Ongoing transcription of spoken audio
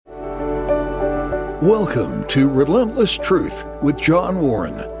Welcome to Relentless Truth with John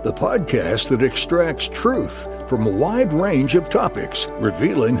Warren, the podcast that extracts truth from a wide range of topics,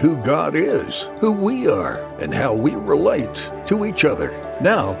 revealing who God is, who we are, and how we relate to each other.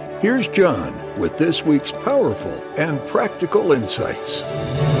 Now, here's John with this week's powerful and practical insights.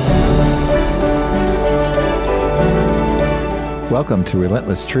 Welcome to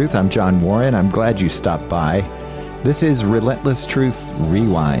Relentless Truth. I'm John Warren. I'm glad you stopped by. This is Relentless Truth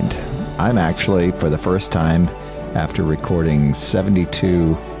Rewind. I'm actually, for the first time, after recording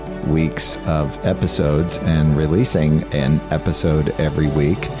 72 weeks of episodes and releasing an episode every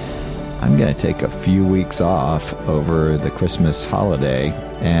week, I'm going to take a few weeks off over the Christmas holiday,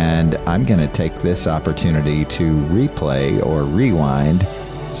 and I'm going to take this opportunity to replay or rewind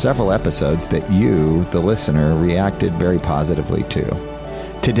several episodes that you, the listener, reacted very positively to.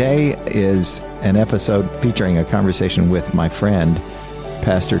 Today is an episode featuring a conversation with my friend,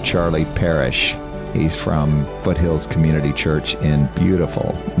 Pastor Charlie Parish. He's from Foothills Community Church in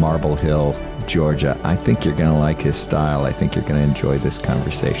beautiful Marble Hill, Georgia. I think you're going to like his style. I think you're going to enjoy this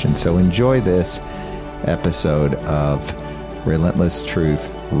conversation. So enjoy this episode of Relentless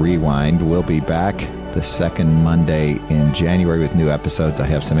Truth Rewind. We'll be back the second Monday in January with new episodes. I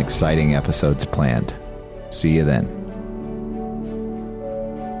have some exciting episodes planned. See you then.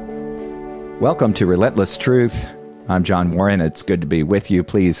 Welcome to Relentless Truth. I'm John Warren. It's good to be with you.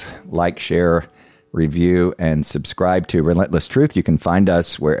 Please like, share, review, and subscribe to Relentless Truth. You can find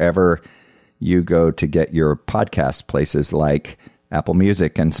us wherever you go to get your podcast, places like Apple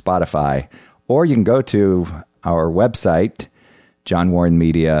Music and Spotify. Or you can go to our website,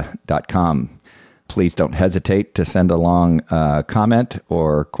 johnwarrenmedia.com. Please don't hesitate to send along a comment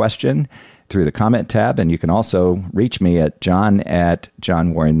or question through the comment tab. And you can also reach me at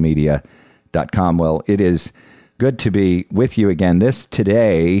john@johnwarrenmedia.com. Well, it is good to be with you again. This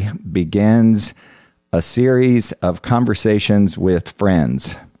today begins a series of conversations with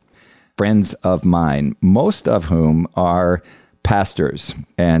friends of mine, most of whom are pastors.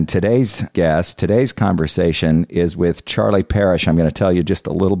 And today's conversation is with Charlie Parish. I'm going to tell you just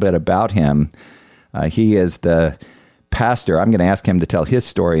a little bit about him. He is the pastor. I'm going to ask him to tell his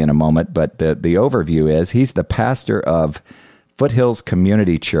story in a moment, but the overview is he's the pastor of Foothills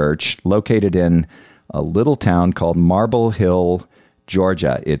Community Church, located in a little town called Marble Hill,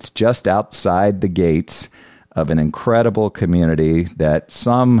 Georgia. It's just outside the gates of an incredible community that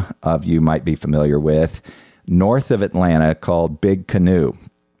some of you might be familiar with, north of Atlanta, called Big Canoe.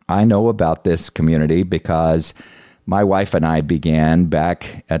 I know about this community because my wife and I began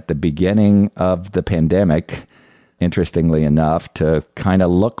back at the beginning of the pandemic, interestingly enough, to kind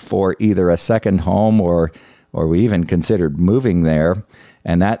of look for either a second home or we even considered moving there.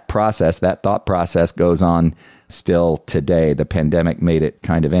 And that thought process goes on still today. The pandemic made it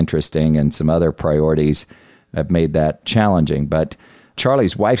kind of interesting, and some other priorities have made that challenging. But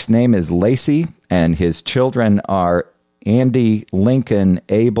Charlie's wife's name is Lacey, and his children are Andy, Lincoln,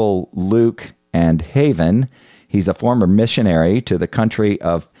 Abel, Luke, and Haven. He's a former missionary to the country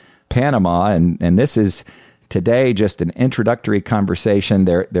of Panama, and this is today just an introductory conversation.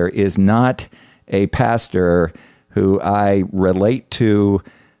 There is not a pastor who I relate to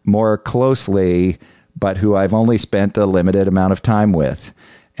more closely, but who I've only spent a limited amount of time with.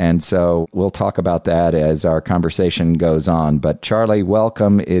 And so we'll talk about that as our conversation goes on. But Charlie,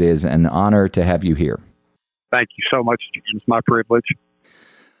 welcome. It is an honor to have you here. Thank you so much. It's my privilege.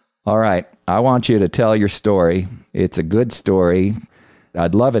 All right. I want you to tell your story. It's a good story.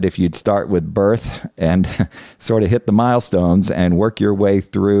 I'd love it if you'd start with birth and sort of hit the milestones and work your way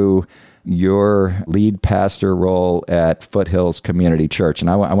through your lead pastor role at Foothills Community Church. And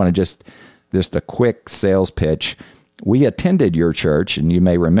I want to just a quick sales pitch. We attended your church, and you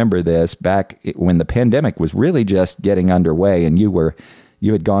may remember this, back when the pandemic was really just getting underway, and you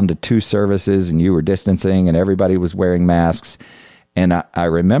had gone to 2 services, and you were distancing, and everybody was wearing masks. And I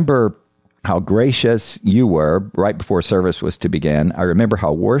remember how gracious you were right before service was to begin. I remember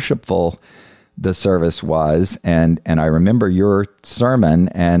how worshipful the service was, and I remember your sermon,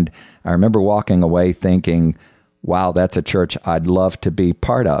 and I remember walking away thinking, wow, that's a church I'd love to be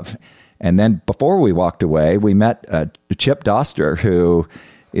part of. And then before we walked away, we met Chip Doster, who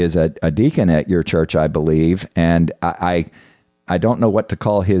is a deacon at your church, I believe, and I don't know what to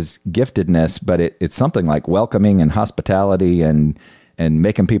call his giftedness, but it's something like welcoming and hospitality and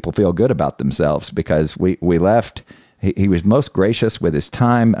making people feel good about themselves, because we left. He was most gracious with his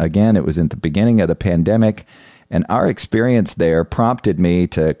time. Again, it was in the beginning of the pandemic, and our experience there prompted me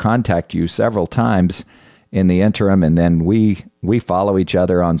to contact you several times in the interim, and then we follow each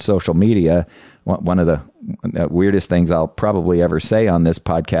other on social media. One of the weirdest things I'll probably ever say on this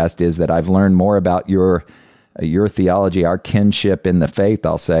podcast is that I've learned more about your theology, our kinship in the faith,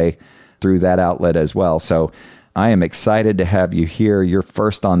 I'll say, through that outlet as well. So I am excited to have you here. You're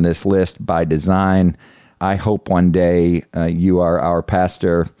first on this list by design. I hope one day you are our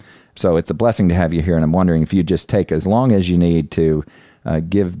pastor. So it's a blessing to have you here. And I'm wondering if you just take as long as you need to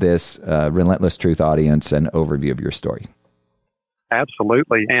give this Relentless Truth audience an overview of your story.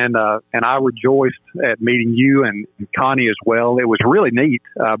 Absolutely. And I rejoiced at meeting you and Connie as well. It was really neat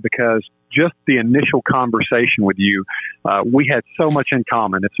because just the initial conversation with you, we had so much in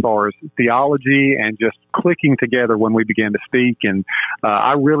common as far as theology and just clicking together when we began to speak. And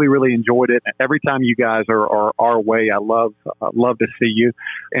I really, really enjoyed it. Every time you guys are our way, I love to see you.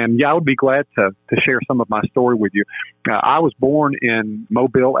 And yeah, I would be glad to share some of my story with you. I was born in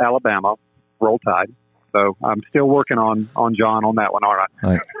Mobile, Alabama, Roll Tide. So I'm still working on John on that one, aren't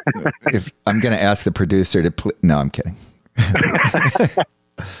I? If I'm going to ask the producer to no, I'm kidding.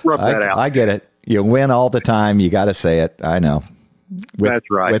 Rub that out. I get it. You win all the time. You got to say it. I know. That's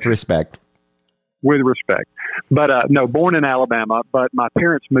right. With respect. With respect. But no, born in Alabama, but my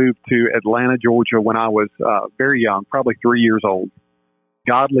parents moved to Atlanta, Georgia when I was very young, probably 3 years old.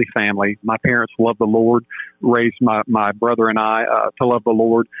 Godly family. My parents loved the Lord, raised my brother and I to love the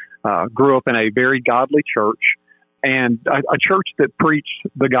Lord. Grew up in a very godly church and a church that preached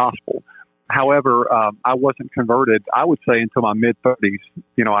the gospel. However, I wasn't converted, I would say, until my mid-30s.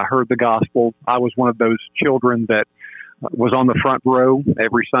 You know, I heard the gospel. I was one of those children that was on the front row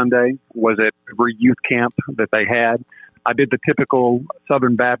every Sunday, was at every youth camp that they had. I did the typical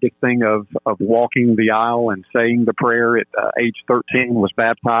Southern Baptist thing of walking the aisle and saying the prayer at age 13, was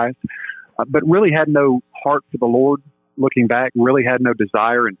baptized, but really had no heart for the Lord. Looking back, really had no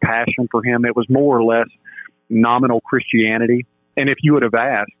desire and passion for him. It was more or less nominal Christianity. And if you would have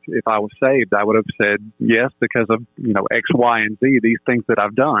asked if I was saved, I would have said yes, because of, X, Y, and Z, these things that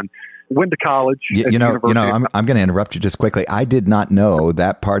I've done. Went to college. I'm going to interrupt you just quickly. I did not know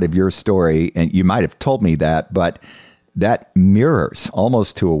that part of your story, and you might have told me that, but that mirrors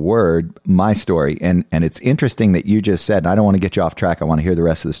almost to a word my story. And it's interesting that you just said, and I don't want to get you off track. I want to hear the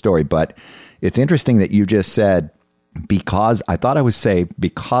rest of the story, but it's interesting that you just said, because I thought I was saved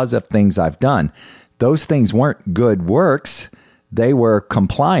because of things I've done. Those things weren't good works. They were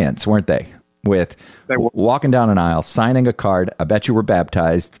compliance, weren't they? With walking down an aisle, signing a card. I bet you were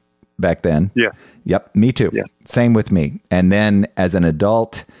baptized back then. Yeah. Yep. Me too. Yeah. Same with me. And then as an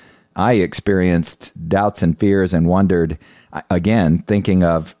adult, I experienced doubts and fears and wondered, again, thinking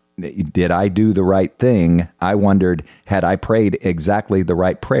of, did I do the right thing? I wondered, had I prayed exactly the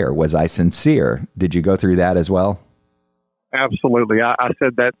right prayer? Was I sincere? Did you go through that as well? Absolutely. I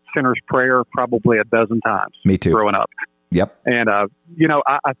said that sinner's prayer probably a dozen times. Me too. Growing up. Yep. And, I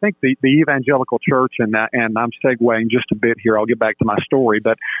think the evangelical church, and I'm segueing just a bit here, I'll get back to my story,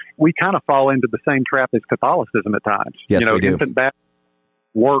 but we kind of fall into the same trap as Catholicism at times. Yes, we do. Infant baptism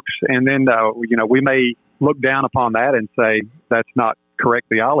works, and then, we may look down upon that and say that's not correct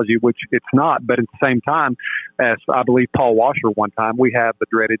theology, which it's not. But at the same time, as I believe Paul Washer one time, we have the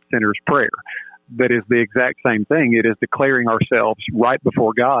dreaded sinner's prayer. That is the exact same thing. It is declaring ourselves right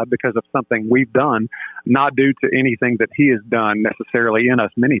before God because of something we've done, not due to anything that he has done necessarily in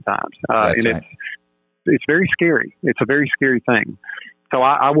us many times. That's and right. It's very scary. It's a very scary thing. So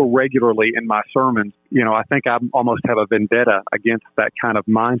I will regularly in my sermons, I think I almost have a vendetta against that kind of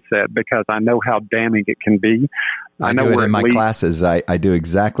mindset because I know how damning it can be. I know it in my classes. I do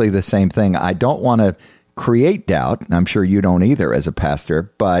exactly the same thing. I don't want to create doubt. I'm sure you don't either as a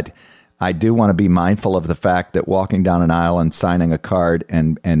pastor, but I do want to be mindful of the fact that walking down an aisle and signing a card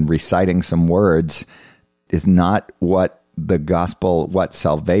and reciting some words is not what the gospel, what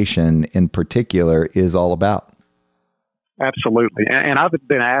salvation in particular is all about. Absolutely. And I've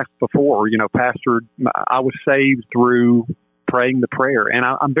been asked before, Pastor, I was saved through praying the prayer. And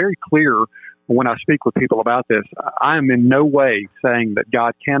I'm very clear when I speak with people about this. I am in no way saying that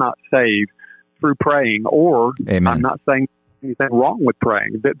God cannot save through praying, or Amen. I'm not saying anything wrong with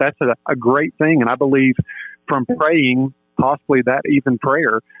praying. That's a great thing. And I believe from praying, possibly that even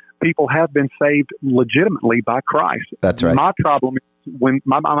prayer, people have been saved legitimately by Christ. That's right. My problem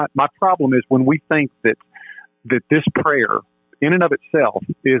is when we think that this prayer in and of itself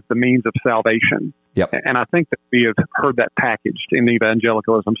is the means of salvation. Yep. And I think that we have heard that packaged in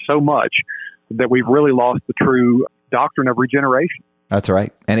evangelicalism so much that we've really lost the true doctrine of regeneration. That's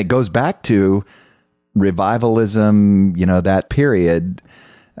right. And it goes back to revivalism, that period.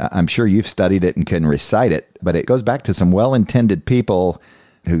 I'm sure you've studied it and can recite it, but it goes back to some well-intended people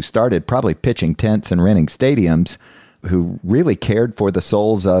who started probably pitching tents and renting stadiums, who really cared for the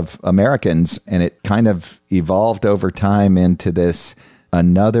souls of Americans, and it kind of evolved over time into this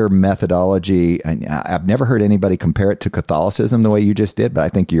another methodology. I've never heard anybody compare it to Catholicism the way you just did, but I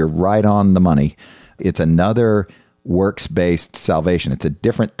think you're right on the money. It's another works-based salvation. It's a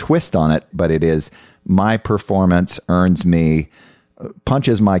different twist on it, but it is my performance earns me,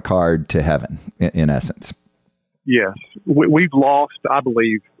 punches my card to heaven, in essence. Yes. We've lost, I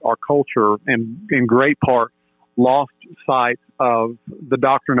believe, our culture, and in great part, lost sight of the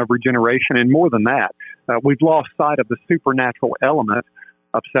doctrine of regeneration. And more than that, we've lost sight of the supernatural element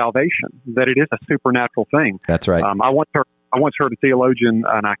of salvation, that it is a supernatural thing. That's right. I once heard a theologian,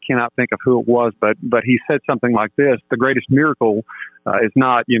 and I cannot think of who it was, but he said something like this: the greatest miracle is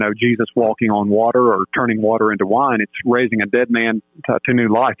not, Jesus walking on water or turning water into wine. It's raising a dead man to new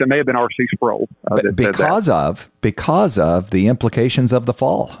life. It may have been R.C. Sproul. Because of the implications of the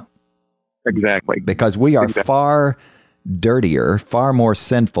fall. Exactly. Because we are far dirtier, far more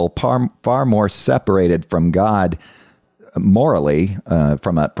sinful, far more separated from God morally,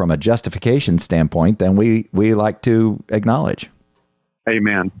 from a justification standpoint, than we like to acknowledge.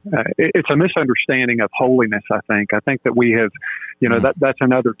 Amen. It's a misunderstanding of holiness, I think. I think that we have, that's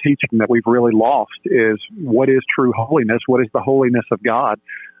another teaching that we've really lost, is what is true holiness? What is the holiness of God?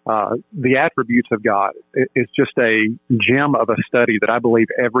 The attributes of God is just a gem of a study that I believe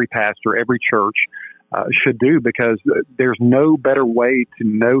every pastor, every church should do, because there's no better way to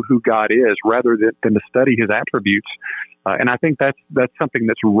know who God is rather than to study his attributes. And I think that's something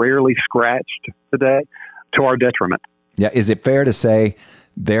that's rarely scratched today, to our detriment. Yeah. Is it fair to say,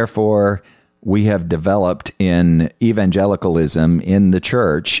 therefore, we have developed in evangelicalism in the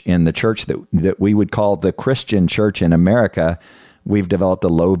church that we would call the Christian church in America, we've developed a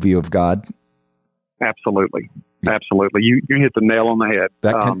low view of God? Absolutely. Absolutely. You hit the nail on the head.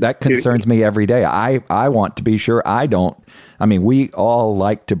 That concerns me every day. I want to be sure we all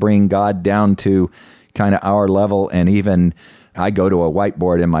like to bring God down to kind of our level. And even I go to a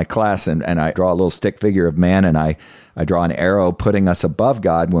whiteboard in my class and I draw a little stick figure of man, and I draw an arrow putting us above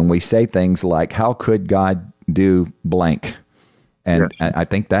God when we say things like, how could God do blank? And yes. I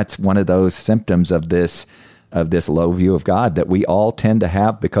think that's one of those symptoms of this low view of God that we all tend to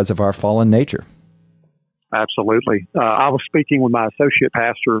have because of our fallen nature. Absolutely. I was speaking with my associate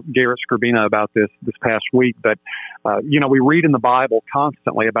pastor, Garrett Scribina, about this past week. But, we read in the Bible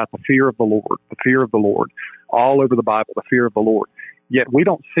constantly about the fear of the Lord, all over the Bible, the fear of the Lord. Yet we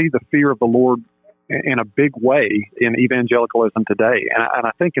don't see the fear of the Lord in a big way in evangelicalism today. And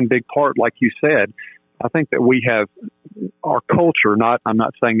I think in big part, like you said, I think that we have our culture, I'm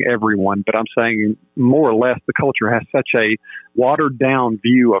not saying everyone, but I'm saying more or less the culture has such a watered down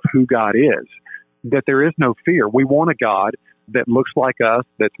view of who God is, that there is no fear. We want a God that looks like us,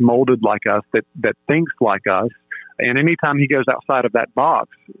 that's molded like us, that thinks like us. And anytime he goes outside of that box,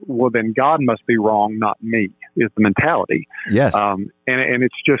 well, then God must be wrong, not me, is the mentality. Yes. And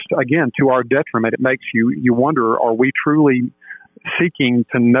it's just, again, to our detriment. It makes you wonder, are we truly seeking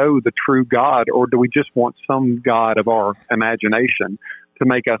to know the true God, or do we just want some God of our imagination to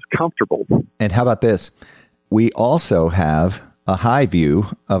make us comfortable? And how about this? We also have a high view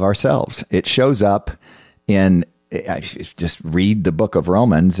of ourselves. It shows up in, just read the book of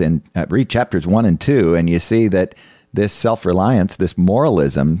Romans and read chapters 1 and 2, and you see that this self-reliance, this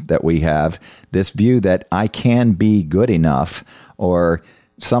moralism that we have, this view that I can be good enough, or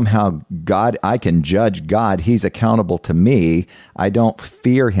somehow God, I can judge God, he's accountable to me, I don't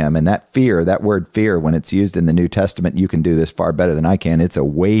fear him. And that word fear, when it's used in the New Testament, you can do this far better than I can. It's a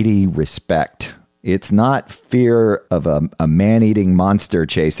weighty respect. It's not fear of a man-eating monster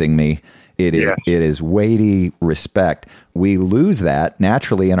chasing me. It is weighty respect. We lose that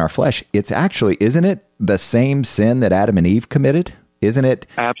naturally in our flesh. It's actually, isn't it the same sin that Adam and Eve committed? Isn't it?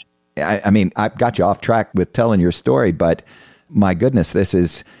 Absolutely. I've got you off track with telling your story, but my goodness, this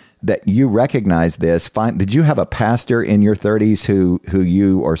is that you recognize this. Did you have a pastor in your 30s who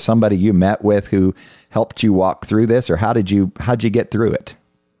you, or somebody you met with who helped you walk through this, or how'd you get through it?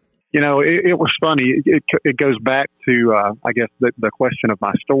 It was funny. It goes back to, I guess, the question of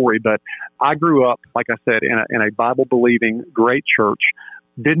my story. But I grew up, like I said, in a Bible-believing great church,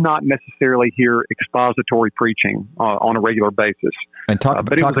 did not necessarily hear expository preaching on a regular basis. And talk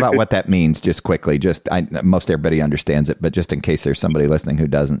about what that means just quickly. Most everybody understands it, but just in case there's somebody listening who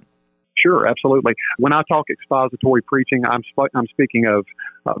doesn't. Sure, absolutely. When I talk expository preaching, I'm speaking of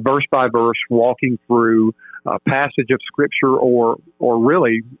verse by verse, walking through a passage of Scripture, or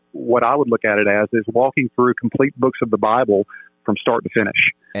really what I would look at it as is walking through complete books of the Bible from start to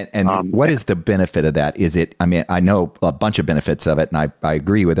finish. And what is the benefit of that? Is it, I mean, I know a bunch of benefits of it, and I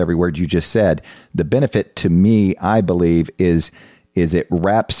agree with every word you just said. The benefit to me, I believe, is it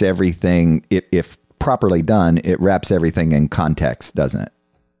wraps everything, if properly done, it wraps everything in context, doesn't it?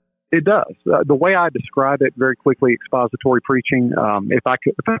 It does. The way I describe it very quickly, expository preaching, if I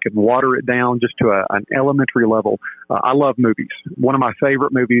could water it down just to an elementary level, I love movies. One of my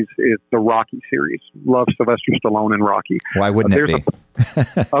favorite movies is the Rocky series. Love Sylvester Stallone and Rocky. Why wouldn't it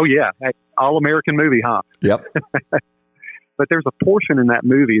be? Oh, yeah. All-American movie, huh? Yep. But there's a portion in that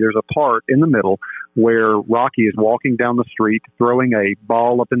movie, there's a part in the middle where Rocky is walking down the street, throwing a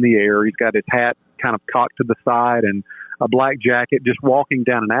ball up in the air. He's got his hat kind of cocked to the side and a black jacket, just walking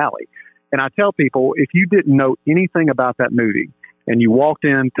down an alley. And I tell people, if you didn't know anything about that movie and you walked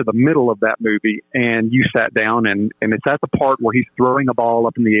into the middle of that movie and you sat down and it's at the part where he's throwing a ball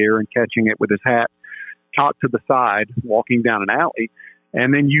up in the air and catching it with his hat cocked to the side, walking down an alley,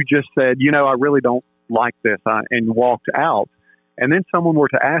 and then you just said, I really don't like this, and walked out, and then someone were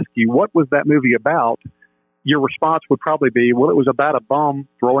to ask you, what was that movie about? Your response would probably be, well, it was about a bum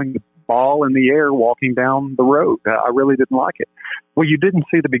throwing the ball in the air walking down the road. I really didn't like it. Well, you didn't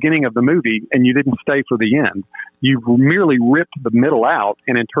see the beginning of the movie and you didn't stay for the end. You merely ripped the middle out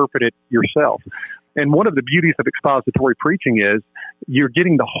and interpreted yourself. And one of the beauties of expository preaching is you're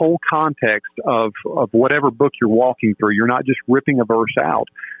getting the whole context of whatever book you're walking through. You're not just ripping a verse out,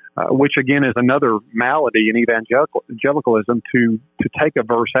 which again is another malady in evangelicalism to take a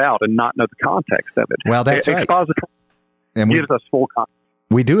verse out and not know the context of it. Well, that's right. Expository gives us full context.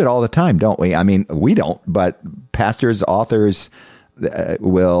 We do it all the time, don't we? I mean, we don't, but pastors, authors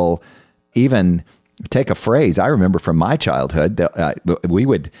will even take a phrase. I remember from my childhood that we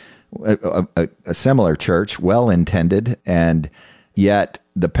would, a similar church, well-intended, and yet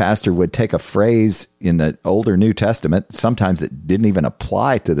the pastor would take a phrase in the older New Testament, sometimes it didn't even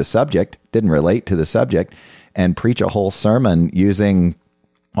apply to the subject, didn't relate to the subject, and preach a whole sermon using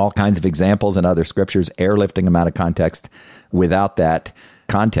all kinds of examples and other scriptures, airlifting them out of context without that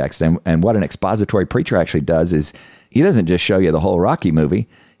context. And what an expository preacher actually does is he doesn't just show you the whole Rocky movie.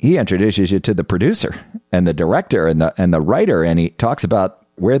 He introduces you to the producer and the director and the writer, and he talks about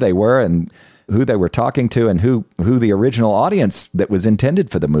where they were and who they were talking to and who the original audience that was intended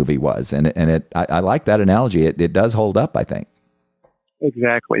for the movie was. And I like that analogy. It does hold up, I think.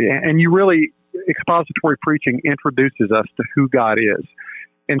 Exactly. And expository preaching introduces us to who God is,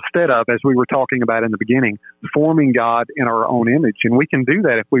 instead of, as we were talking about in the beginning, forming God in our own image. And we can do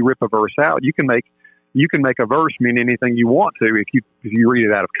that if we rip a verse out. You can make a verse mean anything you want to if you read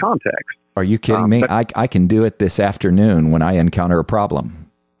it out of context. Are you kidding me? I can do it this afternoon when I encounter a problem.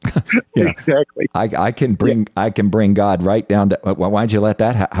 Exactly. I can bring God right down to, why'd you let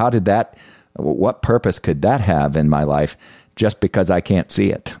that? How did that? What purpose could that have in my life? Just because I can't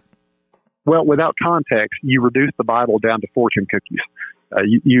see it. Well, without context, you reduce the Bible down to fortune cookies.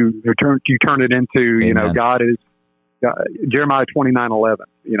 You turn it into, Amen. God is Jeremiah 29:11.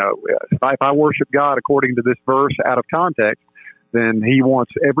 If I worship God according to this verse out of context, then He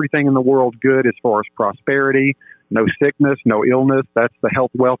wants everything in the world good as far as prosperity, no sickness, no illness. That's the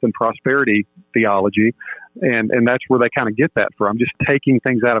health, wealth, and prosperity theology, and that's where they kind of get that from, just taking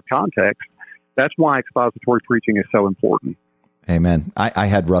things out of context. That's why expository preaching is so important. Amen. I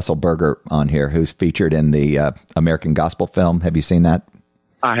had Russell Berger on here, who's featured in the American Gospel film. Have you seen that?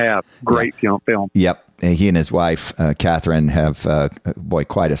 I have. Great film. Yep. He and his wife, Catherine, have,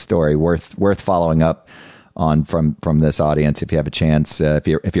 quite a story worth following up on from this audience. If you have a chance, if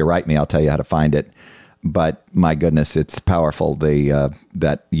you write me, I'll tell you how to find it. But my goodness, it's powerful.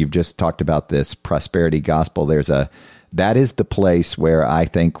 That you've just talked about this prosperity gospel. That is the place where I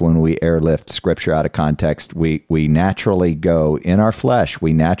think when we airlift scripture out of context, we naturally go in our flesh.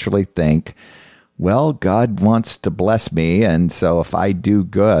 We naturally think, well, God wants to bless me, and so if I do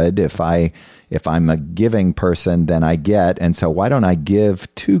good, if I'm a giving person, then I get, and so why don't I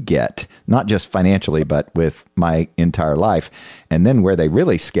give to get, not just financially, but with my entire life? And then where they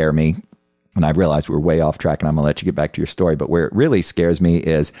really scare me, and I realize we're way off track, and I'm going to let you get back to your story, but where it really scares me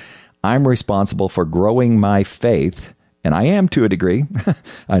is I'm responsible for growing my faith. And I am to a degree.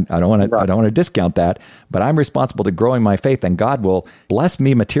 I don't want to discount that, but I'm responsible to growing my faith, and God will bless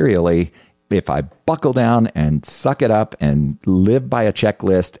me materially if I buckle down and suck it up and live by a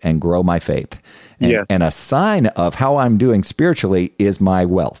checklist and grow my faith. And, yes. And a sign of how I'm doing spiritually is my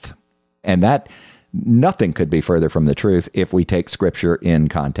wealth. And that nothing could be further from the truth if we take scripture in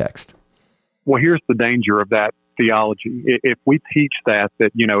context. Well, here's the danger of that theology. If we teach that,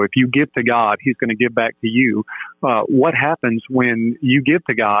 if you give to God, He's going to give back to you, what happens when you give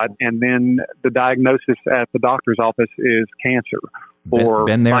to God and then the diagnosis at the doctor's office is cancer? Or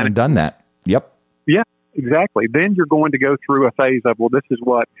been there and done that. Yep. Yeah, exactly. Then you're going to go through a phase of, well, this is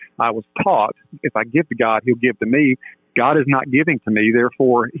what I was taught. If I give to God, He'll give to me. God is not giving to me,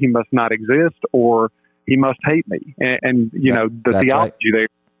 therefore He must not exist, or He must hate me. And the theology there,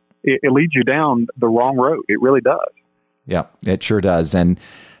 it leads you down the wrong road. It really does. Yeah, it sure does. And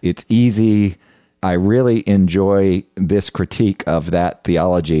it's easy. I really enjoy this critique of that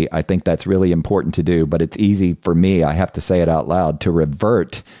theology. I think that's really important to do, but it's easy for me, I have to say it out loud, to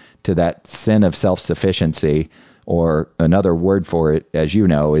revert to that sin of self-sufficiency, or another word for it, as you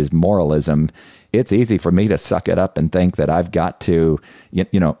know, is moralism. It's easy for me to suck it up and think that I've got to,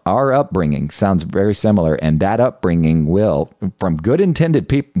 our upbringing sounds very similar, and that upbringing will, from well-intended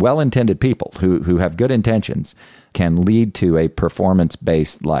people who have good intentions, can lead to a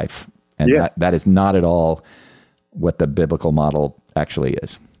performance-based life. And that is not at all what the biblical model actually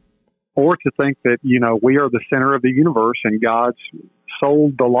is. Or to think that, we are the center of the universe and God's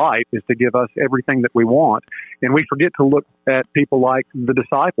sole delight is to give us everything that we want. And we forget to look at people like the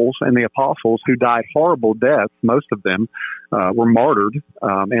disciples and the apostles who died horrible deaths. Most of them were martyred,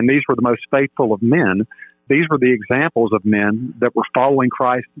 and these were the most faithful of men. These were the examples of men that were following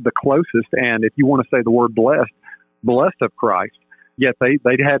Christ the closest, and if you want to say the word blessed of Christ, yet they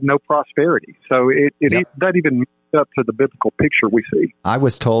had no prosperity. So it doesn't even match up to the biblical picture we see. I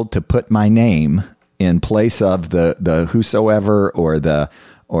was told to put my name in place of the whosoever or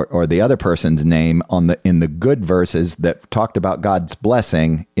the other person's name in the good verses that talked about God's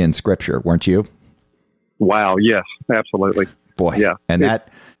blessing in Scripture, weren't you? Wow, yes, absolutely. Boy, yeah, and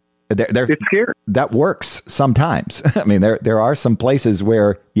it's scary. That works sometimes. I mean, there are some places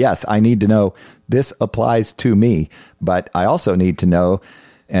where, yes, I need to know this applies to me, but I also need to know.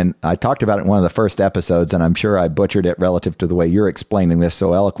 And I talked about it in one of the first episodes, and I'm sure I butchered it relative to the way you're explaining this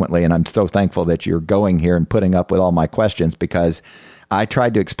so eloquently. And I'm so thankful that you're going here and putting up with all my questions, because I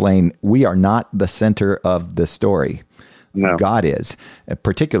tried to explain we are not the center of the story. No. God is,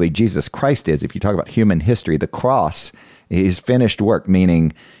 particularly Jesus Christ is. If you talk about human history, the cross, His finished work,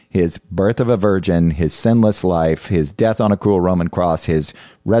 meaning His birth of a virgin, His sinless life, His death on a cruel Roman cross, His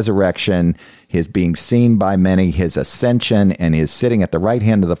resurrection, His being seen by many, His ascension, and His sitting at the right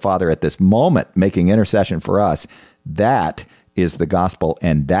hand of the Father at this moment, making intercession for us. That is the gospel,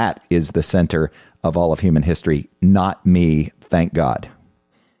 and that is the center of all of human history, not me, thank God.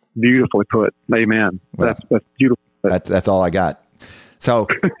 Beautifully put. Amen. Well, that's beautiful. That's all I got. So,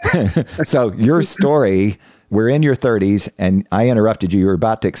 so your story, we're in your 30s, and I interrupted you. You were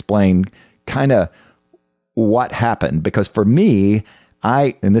about to explain kind of what happened, because for me,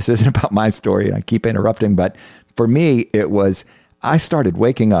 and this isn't about my story, and I keep interrupting, but for me, it was, I started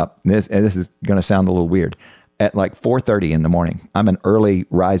waking up, and this is going to sound a little weird, at like 4:30 in the morning. I'm an early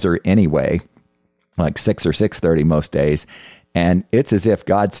riser anyway, like 6 or 6:30 most days, and it's as if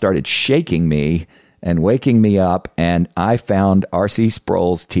God started shaking me and waking me up, and I found R.C.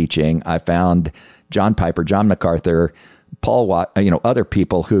 Sproul's teaching. I found John Piper, John MacArthur, Paul Watt, other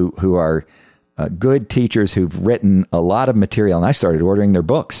people who are good teachers who've written a lot of material, and I started ordering their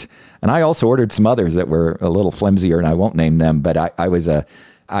books. And I also ordered some others that were a little flimsier, and I won't name them, but I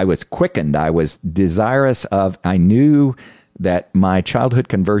was quickened. I was desirous of, I knew that my childhood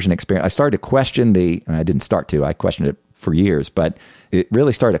conversion experience, I started to question I questioned it for years, but it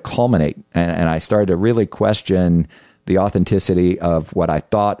really started to culminate, and I started to really question the authenticity of what I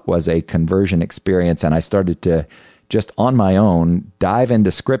thought was a conversion experience, and I started to just on my own dive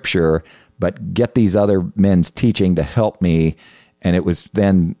into Scripture, but get these other men's teaching to help me. And it was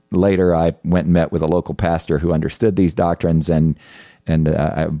then later I went and met with a local pastor who understood these doctrines, and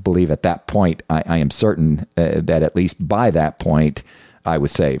I believe at that point, I am certain that at least by that point, I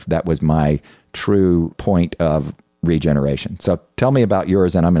was saved. That was my true point of regeneration. So tell me about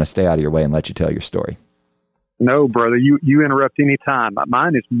yours, and I'm going to stay out of your way and let you tell your story. No, brother, you interrupt any time.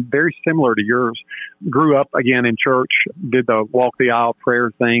 Mine is very similar to yours. Grew up again in church, did the walk the aisle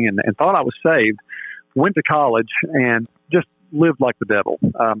prayer thing, and thought I was saved. Went to college and just lived like the devil.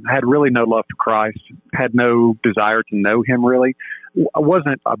 Had really no love for Christ. Had no desire to know Him really. I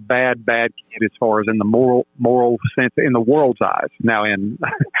wasn't a bad kid as far as in the moral sense in the world's eyes. Now in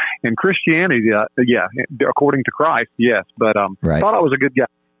Christianity, according to Christ, yes. But right. Thought I was a good guy.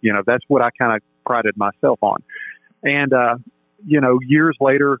 That's what I kind of prided myself on. And years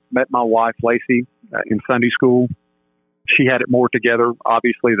later, met my wife Lacey in Sunday school. She had it more together,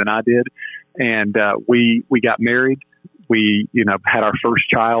 obviously, than I did, and we got married. We had our first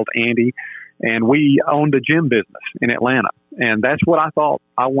child, Andy. and we owned a gym business in Atlanta. And that's what I thought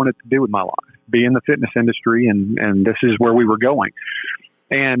I wanted to do with my life, be in the fitness industry, and this is where we were going.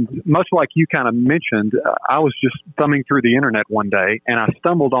 And much like you kind of mentioned, I was just thumbing through the internet one day, and I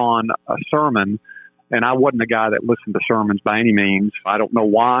stumbled on a sermon, and I wasn't a guy that listened to sermons by any means. I don't know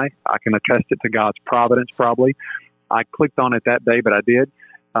why. I can attest it to God's providence, probably. I clicked on it that day, but I did.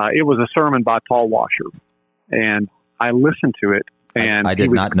 It was a sermon by Paul Washer, and I listened to it. And I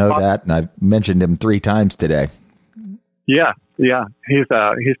did not know that, and I've mentioned him 3 times today. Yeah.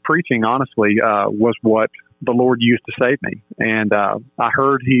 His preaching, honestly, was what the Lord used to save me. And I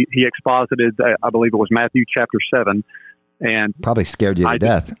heard he exposited, I believe it was Matthew chapter 7. And probably scared you to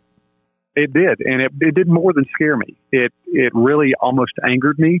death. It did, and it did more than scare me. It really almost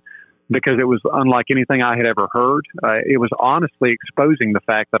angered me, because it was unlike anything I had ever heard. It was honestly exposing the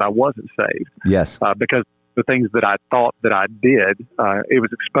fact that I wasn't saved. Yes. Because the things that I thought that I did, it was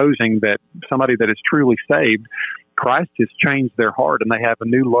exposing that somebody that is truly saved, Christ has changed their heart, and they have a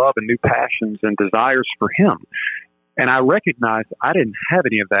new love and new passions and desires for Him. And I recognized I didn't have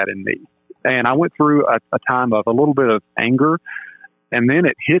any of that in me. And I went through a time of a little bit of anger, and then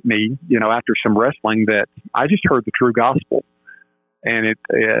it hit me, after some wrestling, that I just heard the true gospel. And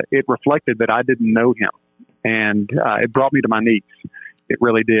it reflected that I didn't know Him. And it brought me to my knees. It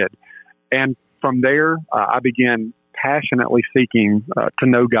really did. And from there, I began passionately seeking to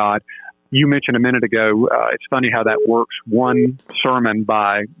know God. You mentioned a minute ago, it's funny how that works. One sermon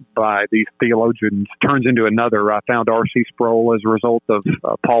by these theologians turns into another. I found R.C. Sproul as a result of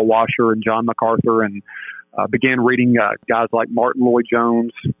Paul Washer and John MacArthur, and began reading guys like Martin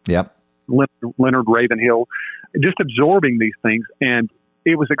Lloyd-Jones, Leonard Ravenhill, just absorbing these things. And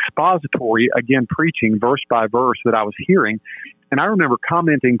it was expository, again, preaching verse by verse that I was hearing. And I remember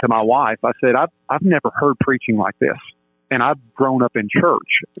commenting to my wife, I said, I've never heard preaching like this. And I've grown up in church,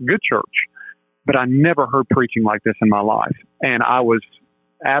 good church, but I never heard preaching like this in my life. And I was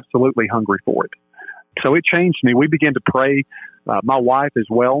absolutely hungry for it. So it changed me. We began to pray. My wife as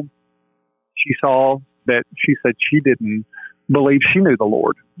well, she saw that, she said she didn't believe she knew the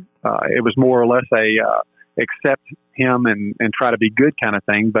Lord. It was more or less a accept Him and try to be good kind of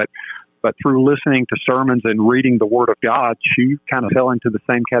thing. But through listening to sermons and reading the Word of God, she kind of fell into the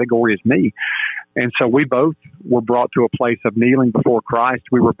same category as me. And so we both were brought to a place of kneeling before Christ.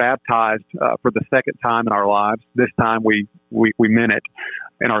 We were baptized for the second time in our lives. This time we meant it.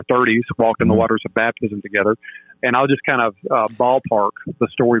 In our 30s, walked in the waters of baptism together. And I'll just kind of ballpark the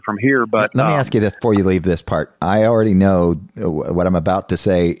story from here. But let me ask you this before you leave this part. I already know what I'm about to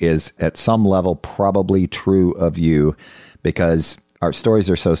say is at some level probably true of you, because our stories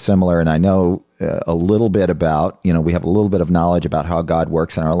are so similar, and I know a little bit about, we have a little bit of knowledge about how God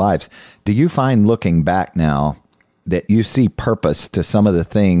works in our lives. Do you find, looking back now, that you see purpose to some of the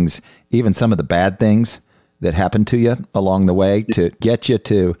things, even some of the bad things that happened to you along the way, to get you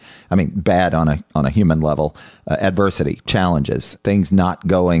to, bad on a human level, adversity, challenges, things not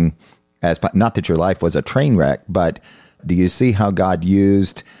going not that your life was a train wreck, but do you see how God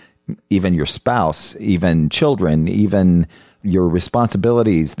used even your spouse, even children, even your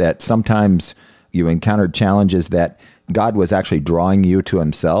responsibilities, that sometimes you encountered challenges that God was actually drawing you to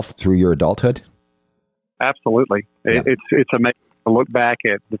Himself through your adulthood? Absolutely. Yeah. It's amazing to look back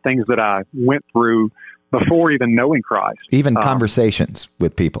at the things that I went through before even knowing Christ. Even conversations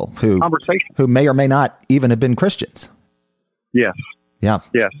with people who may or may not even have been Christians. Yes. Yeah.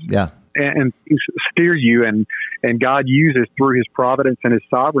 Yes. Yeah. And steer you, and God uses through His providence and His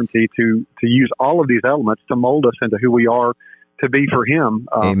sovereignty to use all of these elements to mold us into who we are to be for Him.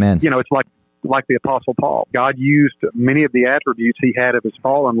 Amen. It's like the Apostle Paul. God used many of the attributes he had of his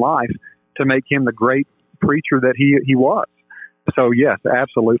fallen life to make him the great preacher that he was. So yes,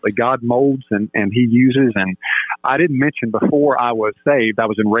 absolutely. God molds and He uses. And I didn't mention, before I was saved, I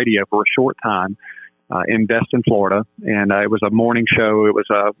was in radio for a short time in Destin, Florida, and it was a morning show. It was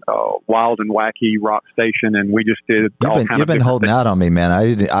a wild and wacky rock station, and we just did all kinds of You've been holding out on me, man.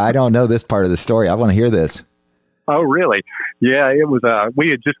 I don't know this part of the story. I want to hear this. Oh, really? Yeah, it was. We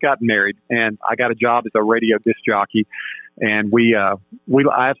had just gotten married, and I got a job as a radio disc jockey, and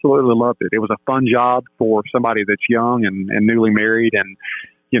I absolutely loved it. It was a fun job for somebody that's young and newly married, and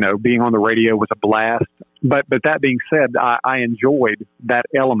being on the radio was a blast. But that being said, I enjoyed that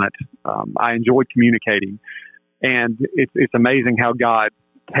element. I enjoyed communicating, and it's amazing how God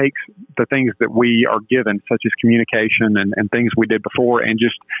takes the things that we are given, such as communication and things we did before, and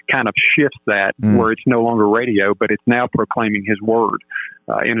just kind of shifts that where it's no longer radio, but it's now proclaiming His word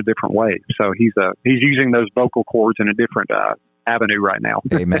in a different way. So He's using those vocal cords in a different avenue right now.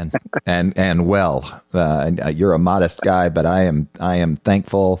 Amen. And you're a modest guy, but I am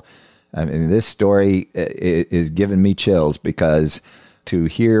thankful I mean, this story is giving me chills, because to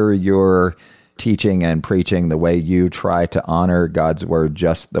hear your teaching and preaching the way you try to honor God's word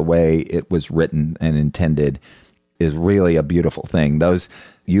just the way it was written and intended is really a beautiful thing.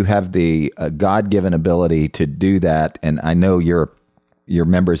 You have the God-given ability to do that, and I know your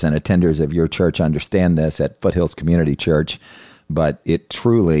members and attenders of your church understand this at Foothills Community Church, but it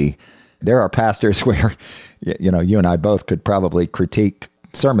truly, there are pastors where, you and I both could probably critique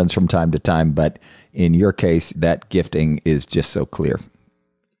sermons from time to time, but in your case, that gifting is just so clear.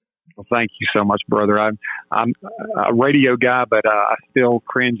 Well, thank you so much, brother. I'm a radio guy, but I still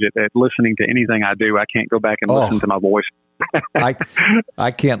cringe at listening to anything I do. I can't go back and listen to my voice.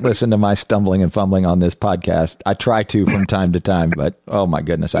 I can't listen to my stumbling and fumbling on this podcast. I try to from time to time, but oh my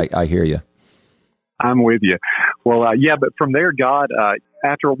goodness, I hear you. I'm with you. Well, but from there, God,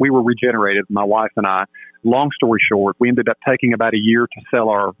 after we were regenerated, my wife and I, long story short, we ended up taking about a year to sell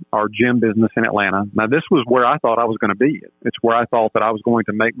our gym business in Atlanta. Now, this was where I thought I was going to be. It's where I thought that I was going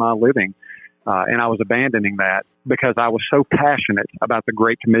to make my living. And I was abandoning that because I was so passionate about the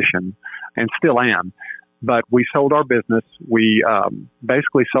Great Commission, and still am. But we sold our business. We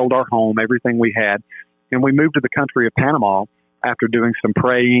basically sold our home, everything we had, and we moved to the country of Panama after doing some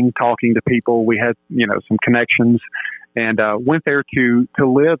praying, talking to people. We had, some connections, and went there to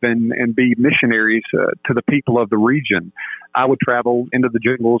live and be missionaries to the people of the region. I would travel into the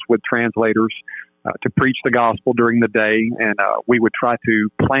jungles with translators to preach the gospel during the day, and we would try to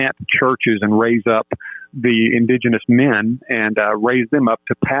plant churches and raise up the indigenous men and raise them up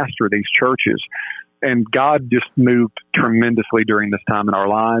to pastor these churches. And God just moved tremendously during this time in our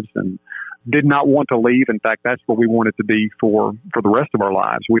lives, and did not want to leave. In fact, that's where we wanted to be for the rest of our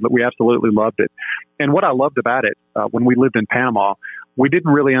lives. We absolutely loved it. And what I loved about it, when we lived in Panama, we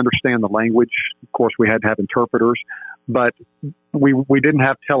didn't really understand the language. Of course, we had to have interpreters, but we didn't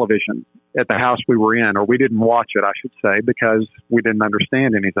have television at the house we were in, or we didn't watch it, I should say, because we didn't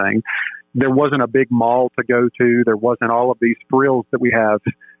understand anything. There wasn't a big mall to go to. There wasn't all of these frills that we have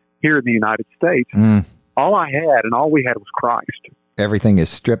here in the United States. All I had and all we had was Christ. Everything is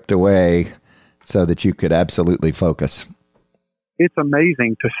stripped away so that you could absolutely focus. It's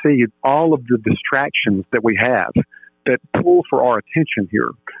amazing to see all of the distractions that we have that pull for our attention here,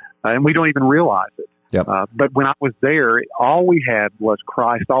 and we don't even realize it. Yep. But when I was there, all we had was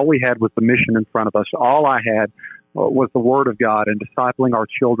Christ. All we had was the mission in front of us. All I had was the Word of God and discipling our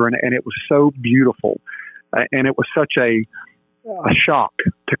children, and it was so beautiful. And it was such a shock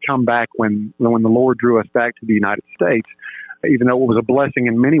to come back when the Lord drew us back to the United States. Even though it was a blessing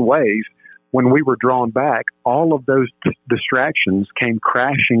in many ways, when we were drawn back, all of those distractions came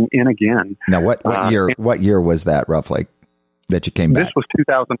crashing in again. Now, what year was that roughly that you came back? This was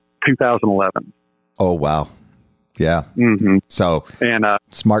 2011. Oh, wow. Yeah. Mm-hmm. So, and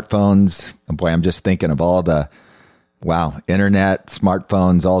smartphones, boy, I'm just thinking of all the, internet,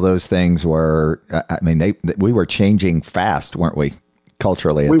 smartphones, all those things were, we were changing fast, weren't we,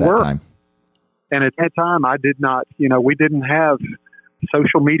 culturally at that time? And at that time, I did not, we didn't have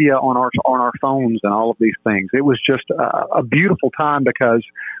social media on our phones and all of these things. It was just a beautiful time because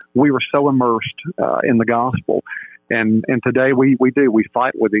we were so immersed in the gospel. And today we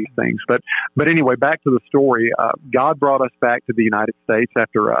fight with these things. But anyway, back to the story. God brought us back to the United States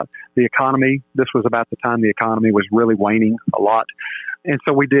after the economy. This was about the time the economy was really waning a lot. And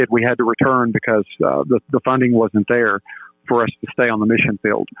so we did. We had to return because the funding wasn't there for us to stay on the mission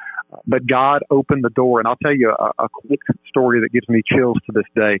field. But God opened the door, and I'll tell you a quick story that gives me chills to this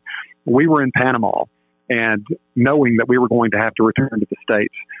day. We were in Panama, and knowing that we were going to have to return to the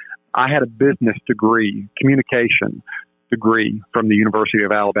States, I had a business degree, communication degree from the University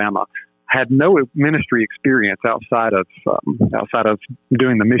of Alabama. Had no ministry experience outside of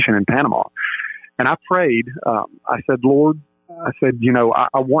doing the mission in Panama. And I prayed. I said, Lord,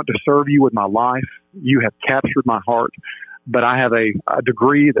 I want to serve you with my life. You have captured my heart. But I have a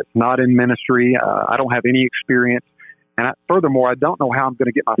degree that's not in ministry. I don't have any experience. And furthermore, I don't know how I'm going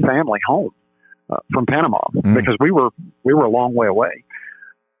to get my family home from Panama because we were a long way away.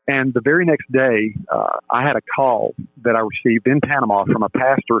 And the very next day, I had a call that I received in Panama from a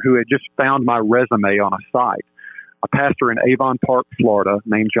pastor who had just found my resume on a site, a pastor in Avon Park, Florida,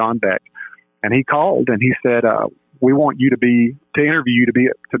 named John Beck. And he called and he said, we want you to interview you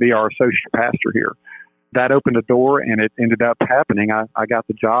to be our associate pastor here. That opened a door, and it ended up happening. I got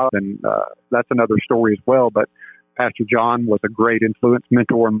the job, and that's another story as well. But Pastor John was a great influence,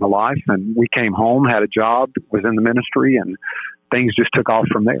 mentor in my life, and we came home, had a job, was in the ministry, and things just took off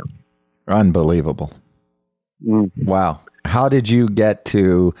from there. Unbelievable. Wow. How did you get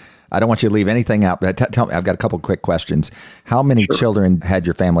to, I don't want you to leave anything out. But tell me, I've got a couple quick questions. How many children had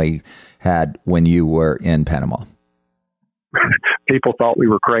your family had when you were in Panama? People thought we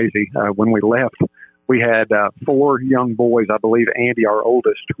were crazy. When we left, we had 4 young boys. I believe Andy, our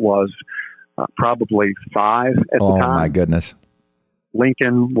oldest, was probably 5 at the time. Oh, my goodness.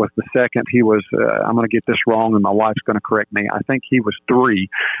 Lincoln was the second. He was, I'm going to get this wrong, and my wife's going to correct me. I think he was 3.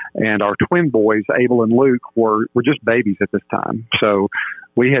 And our twin boys, Abel and Luke, were just babies at this time. So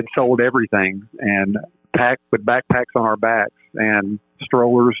we had sold everything and packed with backpacks on our backs and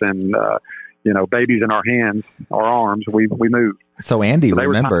strollers and, babies in our hands, our arms. We moved. So Andy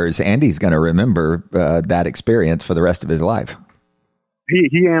remembers. Andy's going to remember that experience for the rest of his life.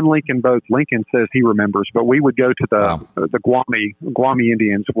 He and Lincoln both. Lincoln says he remembers, but we would go to the Guami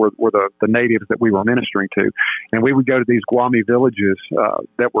Indians were the natives that we were ministering to, and we would go to these Guami villages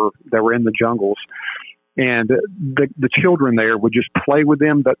that were in the jungles, and the children there would just play with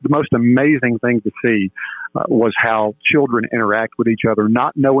them. But the most amazing thing to see was how children interact with each other,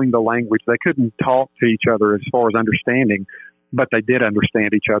 not knowing the language. They couldn't talk to each other as far as understanding, but they did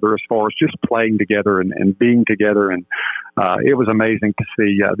understand each other as far as just playing together and being together. And it was amazing to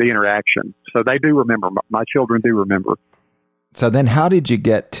see the interaction. So they do remember. My children do remember. So then how did you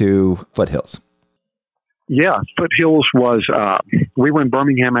get to Foothills? Yeah, Foothills was, we were in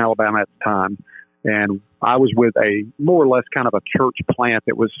Birmingham, Alabama at the time. And I was with a more or less kind of a church plant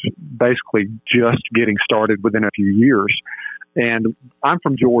that was basically just getting started within a few years. And I'm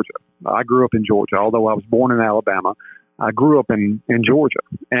from Georgia. I grew up in Georgia, although I was born in Alabama. I grew up in Georgia,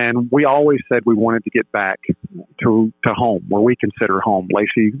 and we always said we wanted to get back to home, where we consider home.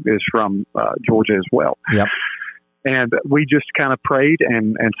 Lacey is from Georgia as well. Yep. And we just kind of prayed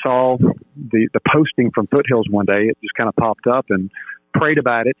and saw the posting from Foothills one day. It just kind of popped up and prayed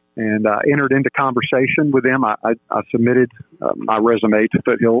about it and entered into conversation with them. I submitted my resume to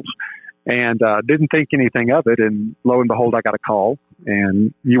Foothills and didn't think anything of it. And lo and behold, I got a call,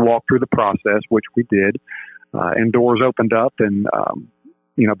 and you walk through the process, which we did. And doors opened up, and,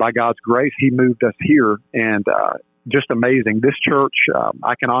 by God's grace, he moved us here, and just amazing. This church,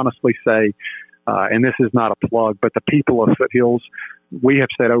 I can honestly say, and this is not a plug, but the people of Foothills, we have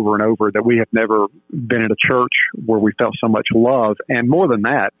said over and over that we have never been in a church where we felt so much love. And more than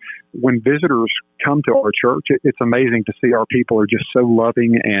that, when visitors come to our church, it's amazing to see our people are just so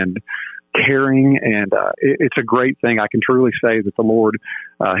loving and caring, and it's a great thing. I can truly say that the Lord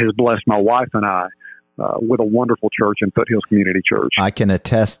has blessed my wife and I with a wonderful church in Foothills Community Church. I can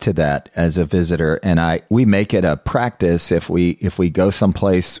attest to that as a visitor, and we make it a practice if we go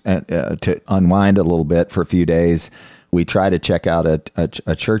someplace to unwind a little bit for a few days. We try to check out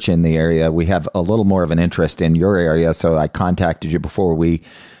a church in the area. We have a little more of an interest in your area, so I contacted you before we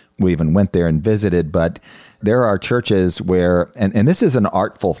even went there and visited. But there are churches where, and this is an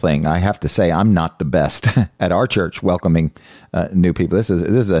artful thing. I have to say, I'm not the best at our church welcoming new people. This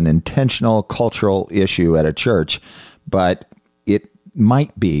is an intentional cultural issue at a church, but it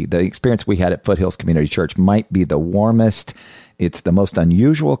might be the experience we had at Foothills Community Church might be the warmest. It's the most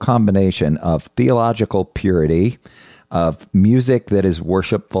unusual combination of theological purity, of music that is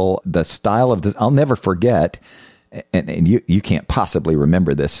worshipful, the style of this. I'll never forget. And you can't possibly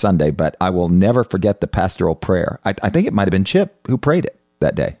remember this Sunday, but I will never forget the pastoral prayer. I think it might have been Chip who prayed it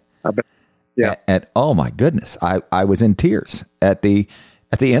that day. Yeah. And oh my goodness, I was in tears at the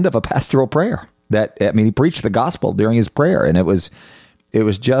end of a pastoral prayer. He preached the gospel during his prayer, and it was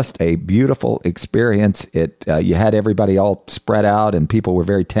just a beautiful experience. You had everybody all spread out, and people were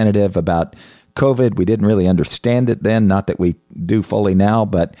very tentative about COVID. We didn't really understand it then, not that we do fully now,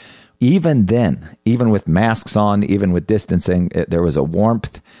 but even then, even with masks on, even with distancing, there was a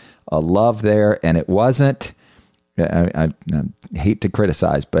warmth, a love there, and it wasn't. I hate to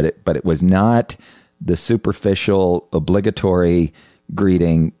criticize, but it was not the superficial, obligatory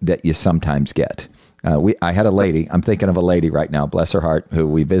greeting that you sometimes get. I had a lady. I'm thinking of a lady right now, bless her heart, who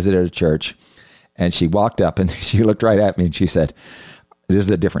we visited a church, and she walked up and she looked right at me and she said, "This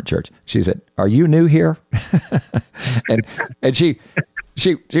is a different church." She said, "Are you new here?" and she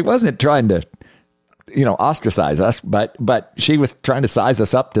wasn't trying to, ostracize us, but she was trying to size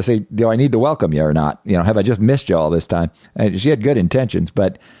us up to say, do I need to welcome you or not? Have I just missed you all this time? And she had good intentions,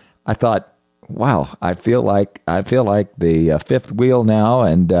 but I thought, wow, I feel like the fifth wheel now,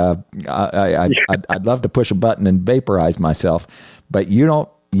 and I'd love to push a button and vaporize myself, but you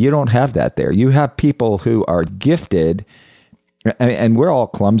don't have that there. You have people who are gifted, and we're all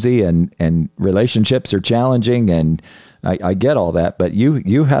clumsy, and relationships are challenging, and I get all that, but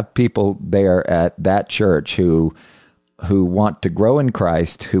you have people there at that church who want to grow in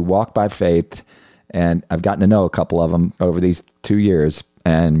Christ, who walk by faith, and I've gotten to know a couple of them over these 2 years,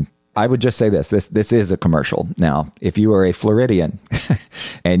 and I would just say this is a commercial. Now, if you are a Floridian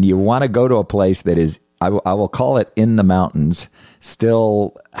and you want to go to a place that is, I will call it in the mountains,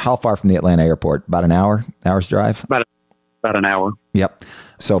 still, how far from the Atlanta airport? About an hour's drive? About an hour. Yep.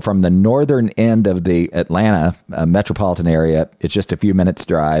 So from the northern end of the Atlanta metropolitan area, it's just a few minutes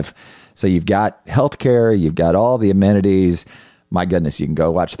drive. So you've got healthcare, you've got all the amenities. My goodness, you can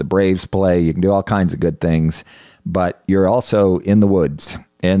go watch the Braves play. You can do all kinds of good things, but you're also in the woods,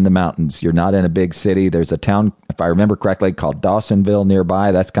 in the mountains. You're not in a big city. There's a town, if I remember correctly, called Dawsonville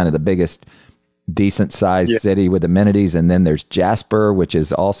nearby. That's kind of the biggest decent sized city with amenities. And then there's Jasper, which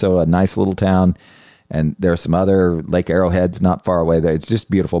is also a nice little town. And there are some other Lake Arrowheads not far away there. It's just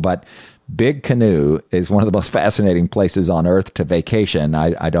beautiful. But Big Canoe is one of the most fascinating places on earth to vacation.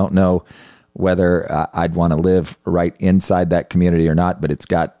 I don't know whether I'd want to live right inside that community or not, but it's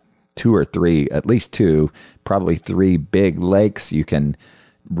got at least two, probably three big lakes. You can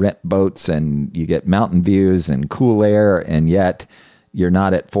rent boats and you get mountain views and cool air, and yet you're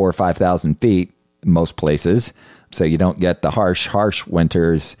not at 4,000 or 5,000 feet most places. So you don't get the harsh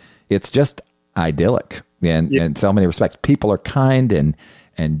winters. It's just idyllic in so many respects. People are kind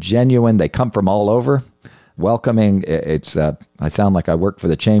and genuine. They come from all over, welcoming. It's I sound like I work for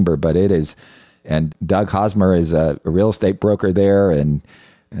the chamber, but it is. And Doug Hosmer is a real estate broker there, and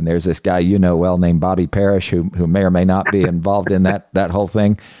there's this guy well named Bobby Parish who may or may not be involved in that whole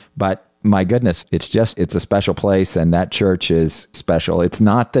thing. But my goodness, it's a special place, and that church is special. It's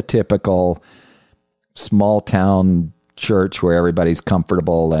not the typical small town church where everybody's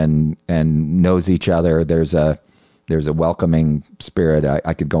comfortable and knows each other. There's a welcoming spirit.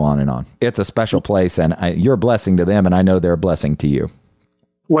 I could go on and on. It's a special place, and you're a blessing to them, and I know they're a blessing to you.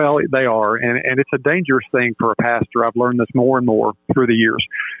 Well, they are, and it's a dangerous thing for a pastor. I've learned this more and more through the years,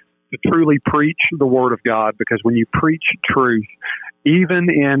 to truly preach the Word of God, because when you preach truth, even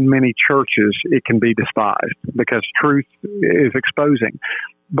in many churches, it can be despised because truth is exposing.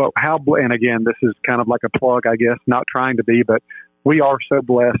 But and again, this is kind of like a plug, I guess, not trying to be, but we are so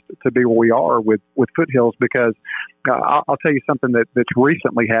blessed to be where we are with Foothills, because I'll tell you something that's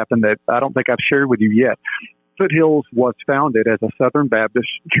recently happened that I don't think I've shared with you yet. Foothills was founded as a Southern Baptist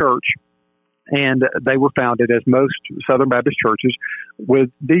church, and they were founded, as most Southern Baptist churches, with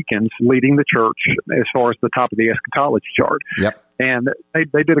deacons leading the church as far as the top of the eschatology chart. Yep. And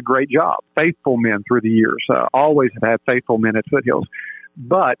they did a great job. Faithful men through the years, always have had faithful men at Foothills.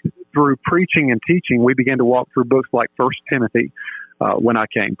 But through preaching and teaching, we began to walk through books like 1 Timothy when I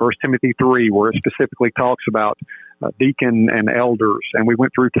came, 1 Timothy 3, where it specifically talks about deacon and elders. And we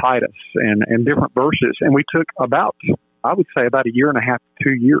went through Titus and different verses. And we took about a year and a half to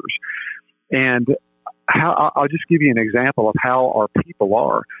 2 years. And I'll just give you an example of how our people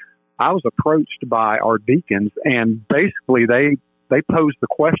are. I was approached by our deacons, and basically they posed the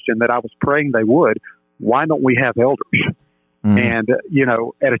question that I was praying they would: why don't we have elders? Mm-hmm. And,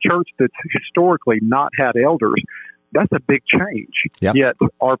 at a church that's historically not had elders, that's a big change. Yep. Yet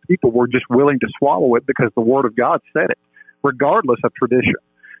our people were just willing to swallow it because the Word of God said it, regardless of tradition.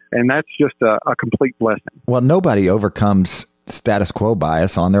 And that's just a complete blessing. Well, nobody overcomes status quo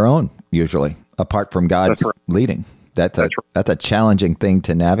bias on their own, usually, apart from God's leading. That's a challenging thing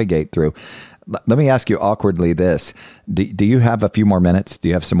to navigate through. Let me ask you awkwardly this. Do you have a few more minutes? Do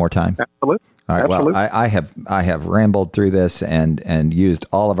you have some more time? Absolutely. All right. Absolutely. Well, I have rambled through this and used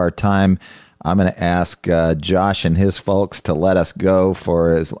all of our time. I'm going to ask Josh and his folks to let us go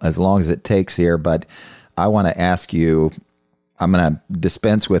for as long as it takes here. But I want to ask you, I'm going to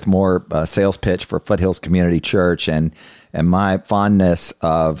dispense with more sales pitch for Foothills Community Church. And my fondness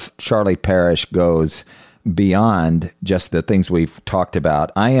of Charlie Parish goes beyond just the things we've talked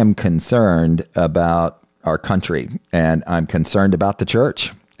about. I am concerned about our country, and I'm concerned about the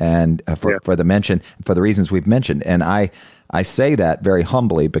church. And for the reasons we've mentioned. And I say that very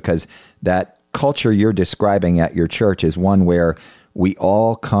humbly, because that culture you're describing at your church is one where we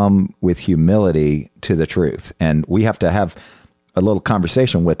all come with humility to the truth. And we have to have a little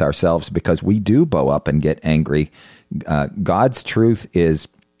conversation with ourselves, because we do bow up and get angry. God's truth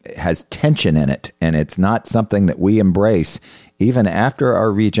has tension in it, and it's not something that we embrace. Even after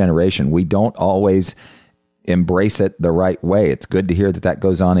our regeneration, we don't always embrace it the right way. It's good to hear that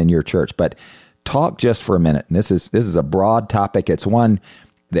goes on in your church, but talk just for a minute. And this is a broad topic. It's one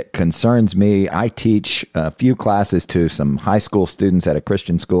that concerns me. I teach a few classes to some high school students at a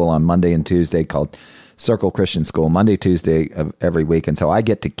Christian school on Monday and Tuesday called Circle Christian School, Monday, Tuesday of every week. And so I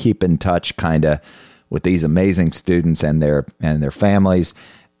get to keep in touch kind of with these amazing students and their families.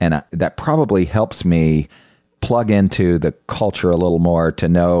 And that probably helps me plug into the culture a little more to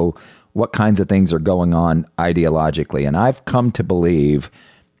know what kinds of things are going on ideologically. And I've come to believe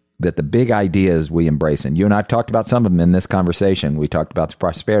that the big ideas we embrace, and you and I have talked about some of them in this conversation. We talked about the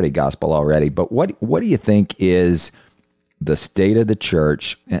prosperity gospel already, but what do you think is the state of the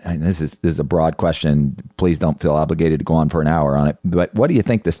church? And this is a broad question. Please don't feel obligated to go on for an hour on it. But what do you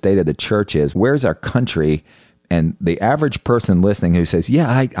think the state of the church is? Where's our country? And the average person listening who says,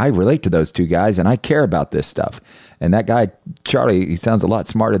 yeah, I relate to those two guys and I care about this stuff. And that guy, Charlie, he sounds a lot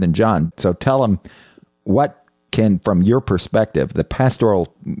smarter than John. So tell him, what can, from your perspective,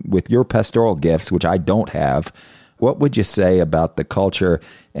 with your pastoral gifts, which I don't have, what would you say about the culture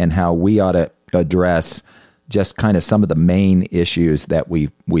and how we ought to address just kind of some of the main issues that we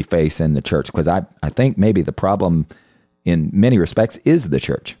face in the church? Because I think maybe the problem in many respects is the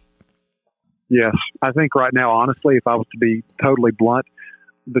church. Yes. I think right now, honestly, if I was to be totally blunt,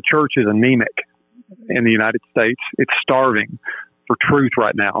 the church is anemic in the United States. It's starving for truth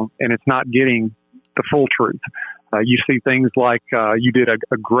right now, and it's not getting the full truth. You see things like you did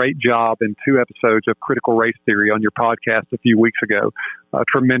a great job in 2 episodes of critical race theory on your podcast a few weeks ago. A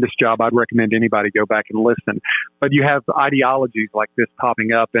tremendous job. I'd recommend anybody go back and listen. But you have ideologies like this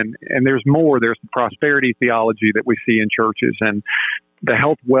popping up, and there's more. There's the prosperity theology that we see in churches, and the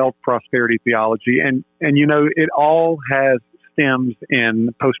health, wealth, prosperity theology. And it all has stems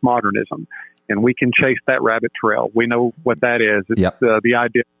in postmodernism. And we can chase that rabbit trail. We know what that is. It's the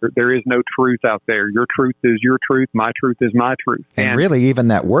idea that there is no truth out there. Your truth is your truth. My truth is my truth. And really, even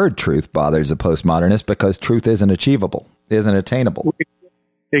that word truth bothers a postmodernist because truth isn't achievable, isn't attainable.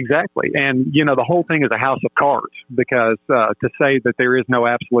 Exactly. And, the whole thing is a house of cards because to say that there is no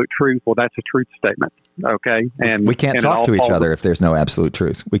absolute truth, well, that's a truth statement. Okay. And we can't talk to each other if there's no absolute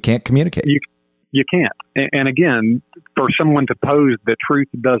truth. We can't communicate. You can't. And again, for someone to pose that truth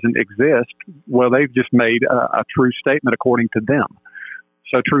doesn't exist, well, they've just made a true statement according to them.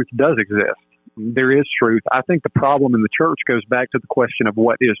 So truth does exist. There is truth. I think the problem in the church goes back to the question of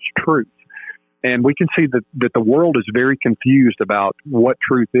what is truth. And we can see that the world is very confused about what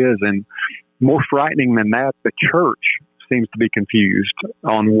truth is. And more frightening than that, the church seems to be confused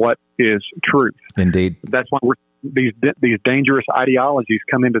on what is truth. Indeed. That's why these dangerous ideologies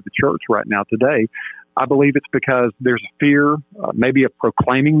come into the church right now today. I believe it's because there's a fear, maybe of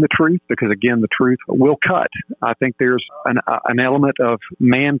proclaiming the truth, because again, the truth will cut. I think there's an element of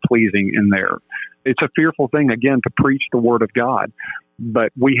man-pleasing in there. It's a fearful thing, again, to preach the Word of God,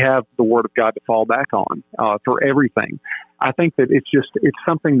 but we have the Word of God to fall back on for everything. I think that it's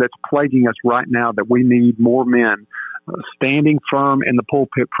something that's plaguing us right now, that we need more men standing firm in the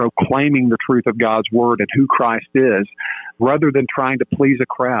pulpit, proclaiming the truth of God's Word and who Christ is, rather than trying to please a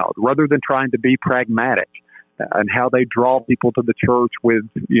crowd, rather than trying to be pragmatic and how they draw people to the church with,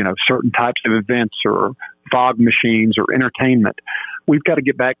 certain types of events or fog machines or entertainment. We've got to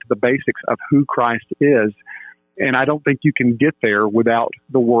get back to the basics of who Christ is. And I don't think you can get there without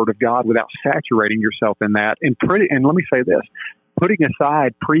the Word of God, without saturating yourself in that. And let me say this, putting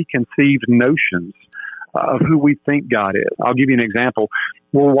aside preconceived notions of who we think God is. I'll give you an example.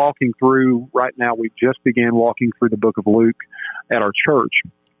 We're walking through, right now, we just began walking through the book of Luke at our church.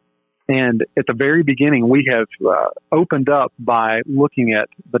 And at the very beginning, we have opened up by looking at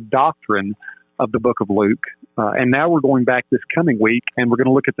the doctrine of the book of Luke. And now we're going back this coming week, and we're going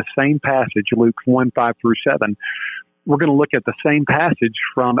to look at the same passage, Luke 1, 5 through 7. We're going to look at the same passage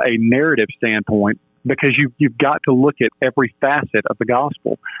from a narrative standpoint, because you've got to look at every facet of the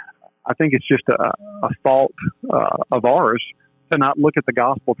gospel. I think it's just a fault of ours to not look at the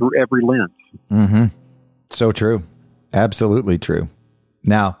gospel through every lens. Mm-hmm. So true. Absolutely true.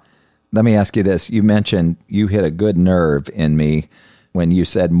 Now, let me ask you this. You mentioned you hit a good nerve in me when you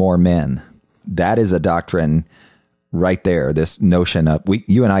said more men. That is a doctrine right there, this notion of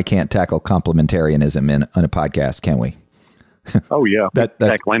you and I can't tackle complementarianism in a podcast, can we? Oh, yeah.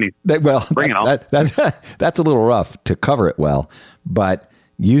 Bring it on. That's a little rough to cover it well, but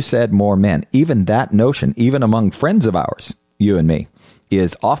you said more men. Even that notion, even among friends of ours, you and me,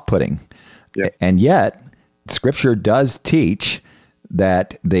 is off-putting. Yeah. And yet, Scripture does teach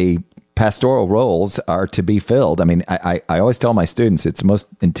that the pastoral roles are to be filled. I mean, I always tell my students it's the most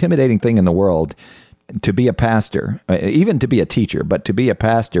intimidating thing in the world to be a pastor, even to be a teacher, but to be a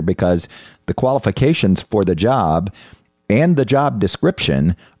pastor, because the qualifications for the job and the job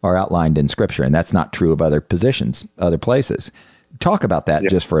description are outlined in Scripture, and that's not true of other positions, other places. Talk about that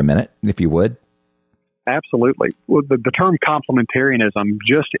just for a minute, if you would. Absolutely. Well, the term complementarianism,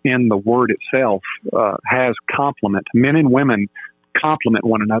 just in the word itself, has complement. Men and women complement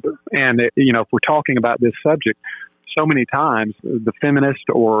one another. And, if we're talking about this subject, so many times the feminist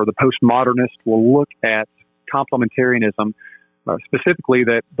or the postmodernist will look at complementarianism specifically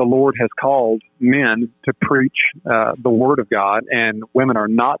that the Lord has called men to preach the Word of God, and women are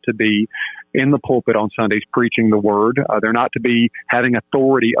not to be in the pulpit on Sundays preaching the Word. They're not to be having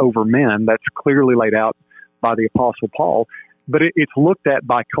authority over men. That's clearly laid out by the Apostle Paul. But it's looked at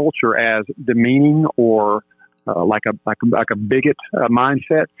by culture as demeaning or like a bigot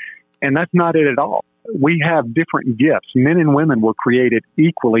mindset, and that's not it at all. We have different gifts. Men and women were created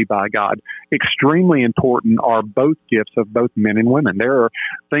equally by God. Extremely important are both gifts of both men and women. There are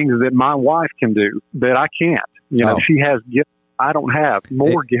things that my wife can do that I can't. She has gifts I don't have,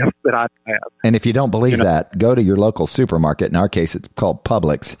 more gifts that I have. And if you don't believe that, go to your local supermarket. In our case, it's called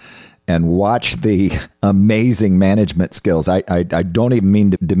Publix, and watch the amazing management skills. I don't even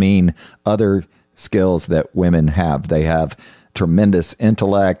mean to demean other skills that women have. They have tremendous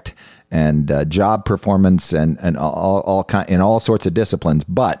intellect and job performance and all sorts of disciplines.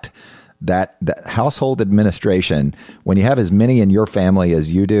 But that household administration, when you have as many in your family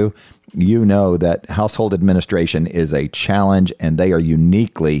as you do, you know that household administration is a challenge, and they are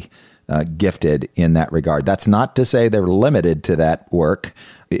uniquely gifted in that regard. That's not to say they're limited to that work.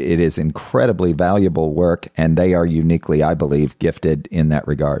 It is incredibly valuable work, and they are uniquely, I believe, gifted in that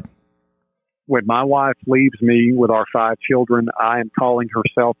regard. When my wife leaves me with our 5 children, I am calling her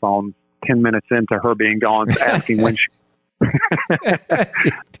cell phone 10 minutes into her being gone, asking when she...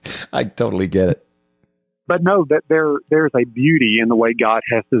 I totally get it. But no, that there's a beauty in the way God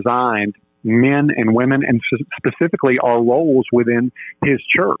has designed men and women, and specifically our roles within His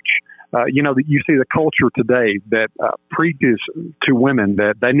church. You see the culture today that preaches to women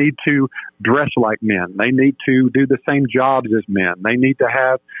that they need to dress like men. They need to do the same jobs as men. They need to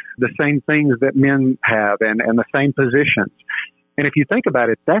have the same things that men have and the same positions. And if you think about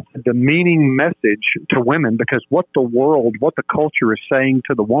it, that's a demeaning message to women, because what the culture is saying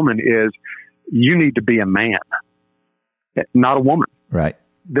to the woman is, you need to be a man, not a woman. Right.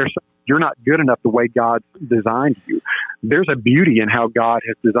 You're not good enough the way God designed you. There's a beauty in how God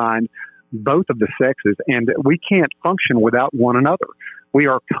has designed both of the sexes, and we can't function without one another. We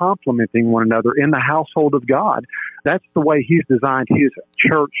are complementing one another in the household of God. That's the way He's designed His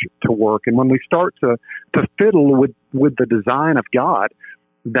church to work. And when we start to fiddle with the design of God,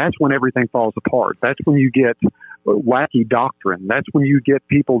 that's when everything falls apart. That's when you get wacky doctrine. That's when you get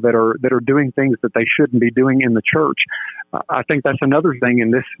people that are doing things that they shouldn't be doing in the church. I think that's another thing,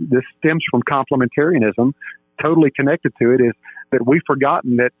 and this stems from complementarianism. Totally connected to it is that we've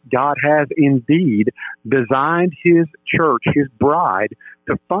forgotten that God has indeed designed His church, His bride,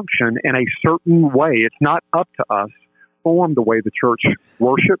 to function in a certain way. It's not up to us to form the way the church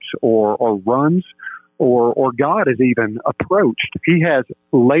worships or runs, or God is even approached. He has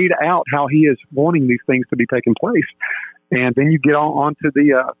laid out how He is wanting these things to be taking place. And then you get on to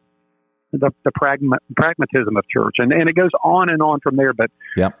the pragmatism of church. And it goes on and on from there. But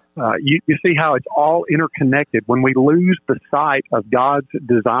yep. You see how it's all interconnected. When we lose the sight of God's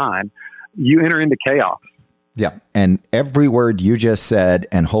design, you enter into chaos. Yeah. And every word you just said,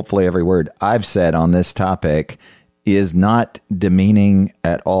 and hopefully every word I've said on this topic, is not demeaning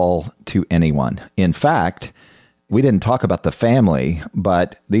at all to anyone. In fact, we didn't talk about the family,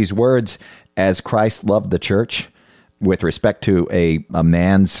 but these words, as Christ loved the church, with respect to a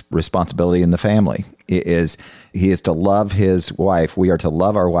man's responsibility in the family, he is to love his wife. We are to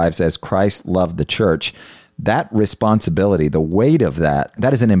love our wives as Christ loved the church. That responsibility, the weight of that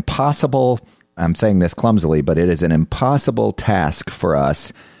is an impossible, I'm saying this clumsily, but it is an impossible task for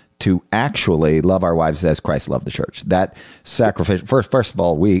us to actually love our wives as Christ loved the church. That sacrifice, first of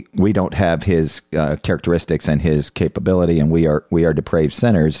all, we don't have His characteristics and His capability, and we are depraved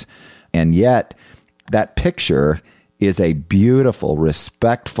sinners. And yet that picture is a beautiful,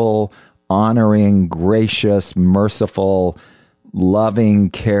 respectful, honoring, gracious, merciful,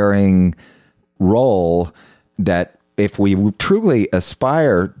 loving, caring role that if we truly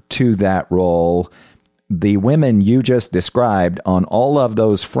aspire to that role, the women you just described on all of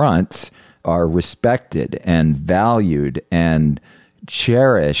those fronts are respected and valued and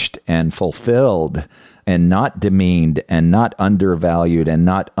cherished and fulfilled and not demeaned and not undervalued and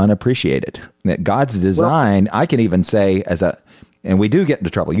not unappreciated. That God's design, I can even say and we do get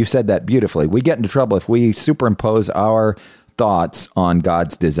into trouble. You said that beautifully. We get into trouble if we superimpose our thoughts on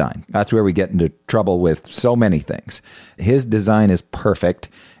God's design. That's where we get into trouble with so many things. His design is perfect,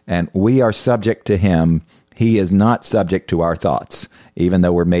 and we are subject to Him. He is not subject to our thoughts, even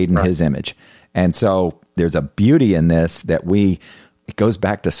though we're made in His image. And so there's a beauty in this that it goes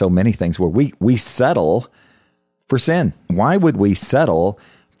back to so many things where we settle for sin. Why would we settle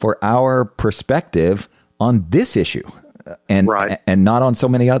for our perspective on this issue and not on so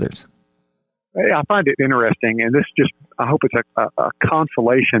many others? I find it interesting, and I hope it's a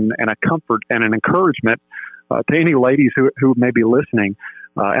consolation and a comfort and an encouragement to any ladies who may be listening.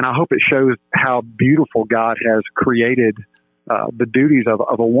 And I hope it shows how beautiful God has created the duties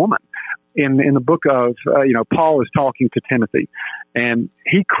of a woman. In the book of, Paul is talking to Timothy, and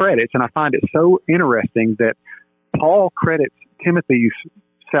he credits, and I find it so interesting that Paul credits Timothy's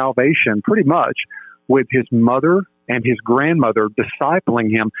salvation pretty much with his mother and his grandmother discipling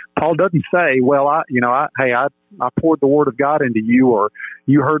him. Paul doesn't say, well, I poured the word of God into you, or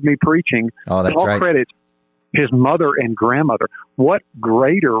you heard me preaching. Oh, that's Paul right. credits his mother and grandmother. What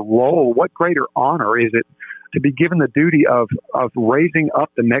greater role, what greater honor is it to be given the duty of raising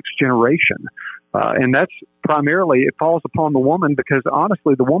up the next generation? And that's primarily, it falls upon the woman, because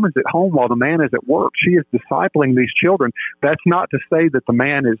honestly, the woman's at home while the man is at work. She is discipling these children. That's not to say that the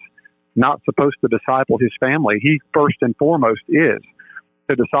man is not supposed to disciple his family. He first and foremost is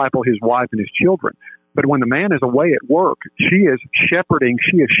to disciple his wife and his children. But when the man is away at work, she is shepherding,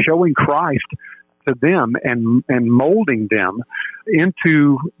 she is showing Christ to them and molding them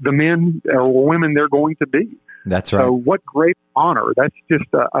into the men or women they're going to be. That's right. So what great honor. That's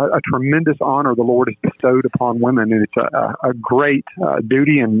just a tremendous honor the Lord has bestowed upon women, and it's a great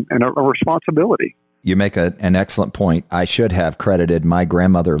duty and a responsibility. You make an excellent point. I should have credited my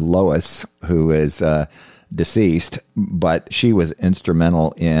grandmother, Lois, who is deceased, but she was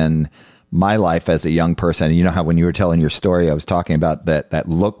instrumental in my life as a young person. You know how when you were telling your story, I was talking about that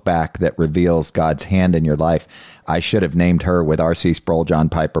look back that reveals God's hand in your life. I should have named her with R.C. Sproul, John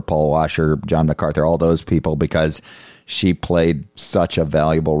Piper, Paul Washer, John MacArthur, all those people, because she played such a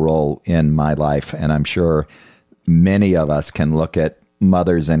valuable role in my life. And I'm sure many of us can look at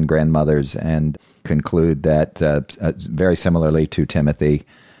mothers and grandmothers and conclude that very similarly to Timothy,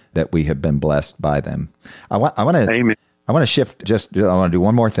 that we have been blessed by them. I want to shift. I want to do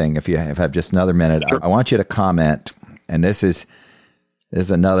one more thing. If you have just another minute, sure. I want you to comment. And this is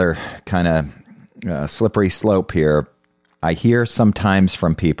another kind of slippery slope here. I hear sometimes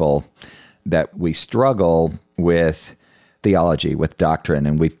from people that we struggle with theology, with doctrine,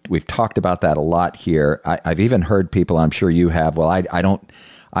 and we've talked about that a lot here. I've even heard people, I'm sure you have, well,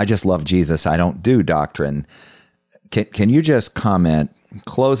 I just love Jesus, I don't do doctrine. Can you just comment,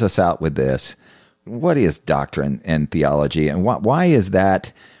 close us out with this? What is doctrine and theology, and why is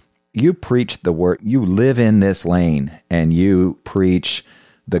that? You preach the word, you live in this lane, and you preach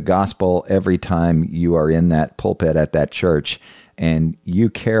the gospel every time you are in that pulpit at that church, and you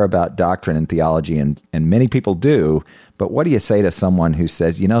care about doctrine and theology, and many people do. But what do you say to someone who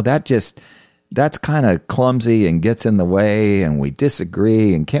says, that's kind of clumsy and gets in the way, and we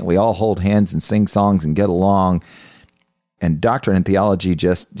disagree, and can't we all hold hands and sing songs and get along? And doctrine and theology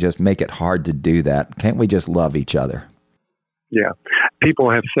just make it hard to do that. Can't we just love each other? Yeah.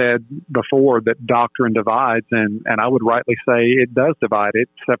 People have said before that doctrine divides, and I would rightly say it does divide. It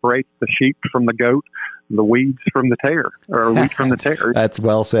separates the sheep from the goat, the weeds from the tare, or wheat from the tare. That's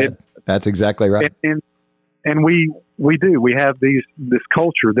well said. That's exactly right. And we do. We have this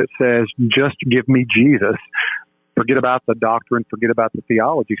culture that says, just give me Jesus. Forget about the doctrine, forget about the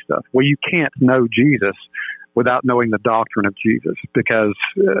theology stuff. Well, you can't know Jesus without knowing the doctrine of Jesus, because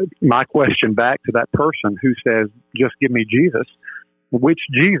my question back to that person who says, just give me Jesus, which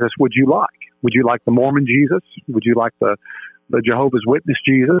Jesus would you like? Would you like the Mormon Jesus? Would you like the Jehovah's Witness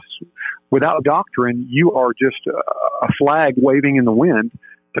Jesus? Without doctrine, you are just a flag waving in the wind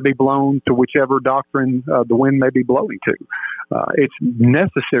to be blown to whichever doctrine the wind may be blowing to. It's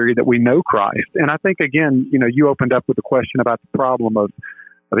necessary that we know Christ. And I think, again, you opened up with a question about the problem of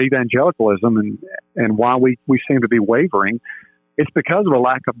evangelicalism and why we seem to be wavering. It's because of a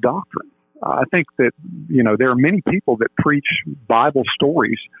lack of doctrine. I think that, there are many people that preach Bible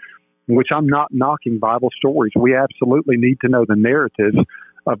stories, which I'm not knocking Bible stories. We absolutely need to know the narrative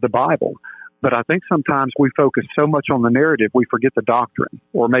of the Bible. But I think sometimes we focus so much on the narrative, we forget the doctrine,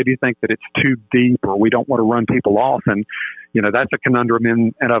 or maybe think that it's too deep, or we don't want to run people off. And, that's a conundrum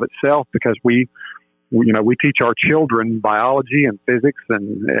in and of itself, because we teach our children biology and physics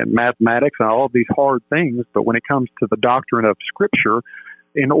and mathematics and all of these hard things. But when it comes to the doctrine of Scripture,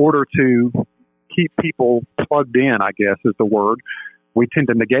 in order to keep people plugged in, I guess is the word, we tend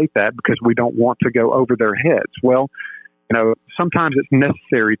to negate that because we don't want to go over their heads. Well, sometimes it's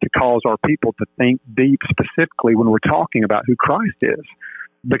necessary to cause our people to think deep, specifically when we're talking about who Christ is.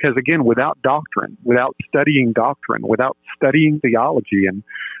 Because again, without doctrine, without studying theology, and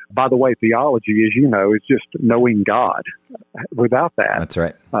by the way, theology, as you know, is just knowing God. Without that, that's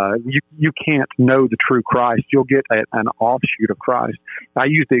right. You can't know the true Christ. You'll get an offshoot of Christ. I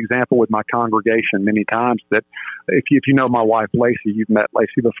use the example with my congregation many times that if you know my wife Lacey, you've met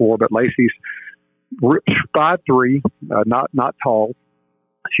Lacey before, but Lacey's 5'3", not tall.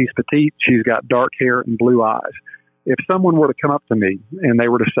 She's petite. She's got dark hair and blue eyes. If someone were to come up to me and they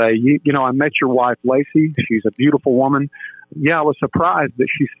were to say, you know, I met your wife, Lacey. She's a beautiful woman. Yeah, I was surprised that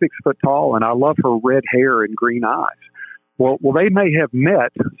she's 6 foot tall, and I love her red hair and green eyes. Well, they may have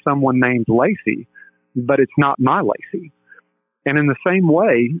met someone named Lacey, but it's not my Lacey. And in the same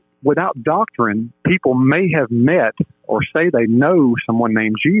way, without doctrine, people may have met or say they know someone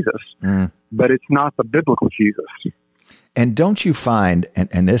named Jesus, but it's not the biblical Jesus. And don't you find,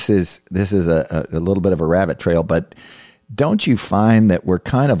 and this is a little bit of a rabbit trail, but don't you find that we're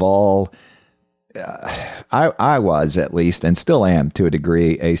kind of all, I was at least, and still am to a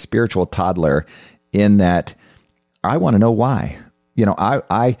degree, a spiritual toddler in that I want to know why. You know,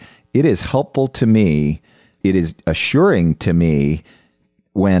 it is helpful to me, it is assuring to me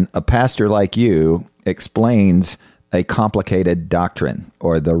when a pastor like you explains a complicated doctrine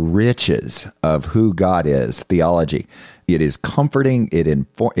or the riches of who God is, theology. It is comforting.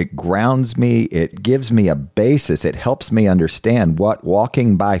 It grounds me. It gives me a basis. It helps me understand what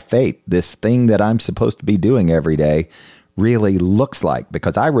walking by faith, this thing that I'm supposed to be doing every day, really looks like,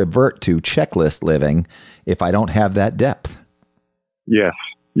 because I revert to checklist living if I don't have that depth. Yes.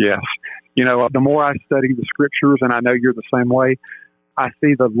 You know, the more I study the scriptures, and I know you're the same way, I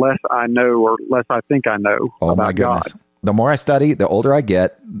see the less I know or less I think I know about God. The more I study, the older I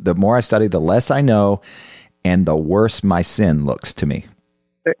get, the more I study, the less I know, and the worse my sin looks to me.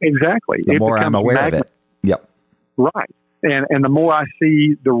 Exactly. The more I'm aware of it. Yep. Right. And the more I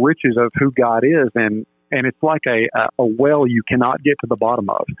see the riches of who God is, and it's like a well you cannot get to the bottom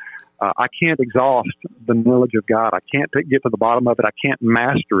of. I can't exhaust the knowledge of God. I can't get to the bottom of it. I can't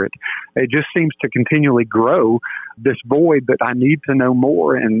master it. It just seems to continually grow, this void that I need to know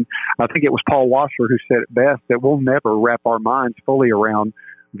more. And I think it was Paul Washer who said it best, that we'll never wrap our minds fully around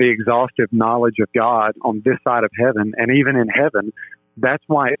the exhaustive knowledge of God on this side of heaven. And even in heaven, that's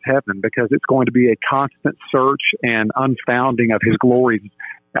why it's heaven, because it's going to be a constant search and unfounding of his glories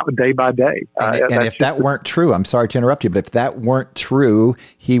day by day. And if that weren't true, I'm sorry to interrupt you, but if that weren't true,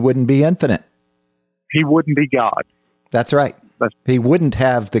 he wouldn't be infinite. He wouldn't be God. That's right. He wouldn't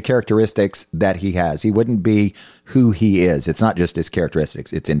have the characteristics that he has. He wouldn't be who he is. It's not just his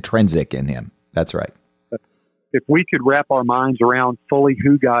characteristics. It's intrinsic in him. That's right. If we could wrap our minds around fully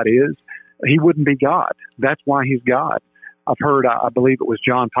who God is, he wouldn't be God. That's why he's God. I've heard, I believe it was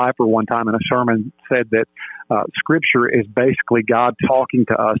John Piper one time in a sermon said that Scripture is basically God talking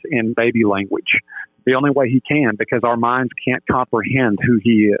to us in baby language. The only way he can, because our minds can't comprehend who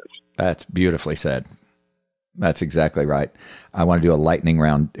he is. That's beautifully said. That's exactly right. I want to do a lightning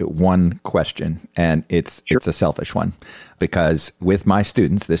round, one question, and it's a selfish one, because with my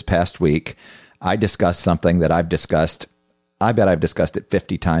students this past week, I discussed something that I bet I've discussed it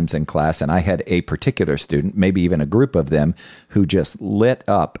 50 times in class, and I had a particular student, maybe even a group of them, who just lit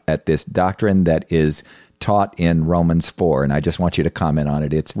up at this doctrine that is taught in Romans 4, and I just want you to comment on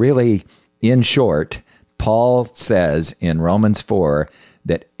it. It's really, in short, Paul says in Romans 4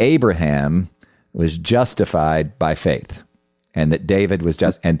 that Abraham was justified by faith, and that David was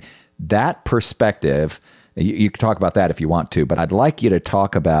just, and that perspective, you can talk about that if you want to, but I'd like you to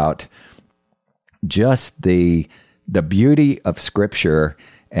talk about just the beauty of Scripture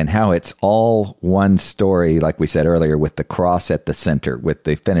and how it's all one story, like we said earlier, with the cross at the center, with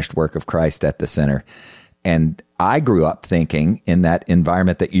the finished work of Christ at the center. And I grew up thinking, in that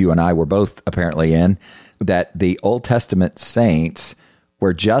environment that you and I were both apparently in, that the Old Testament saints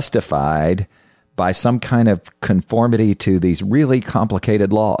were justified by some kind of conformity to these really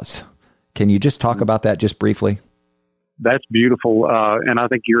complicated laws. Can you just talk about that just briefly? That's beautiful. And I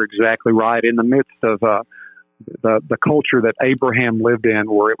think you're exactly right. In the midst of the culture that Abraham lived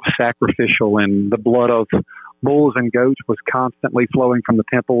in, where it was sacrificial and the blood of bulls and goats was constantly flowing from the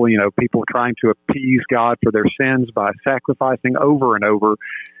temple, people trying to appease God for their sins by sacrificing over and over.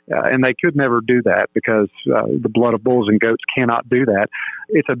 And they could never do that because the blood of bulls and goats cannot do that.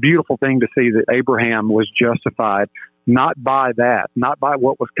 It's a beautiful thing to see that Abraham was justified not by that, not by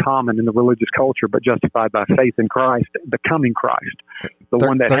what was common in the religious culture, but justified by faith in Christ, becoming Christ, the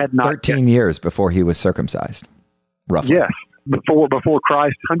one that had not 13 years before he was circumcised, roughly. Yes. before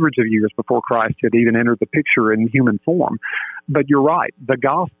Christ, hundreds of years before Christ had even entered the picture in human form. But you're right. The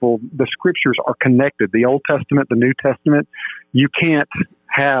gospel, the scriptures are connected. The Old Testament, the New Testament. You can't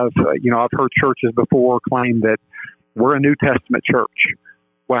have, I've heard churches before claim that we're a New Testament church.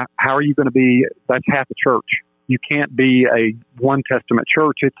 Well, how are you going to be? That's half a church. You can't be a one Testament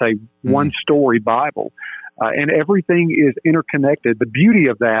church. It's a one story Bible. And everything is interconnected. The beauty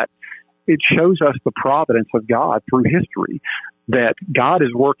of that, it shows us the providence of God through history, that God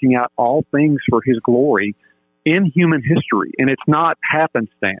is working out all things for his glory in human history. And it's not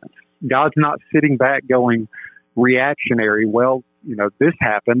happenstance. God's not sitting back going reactionary. Well, this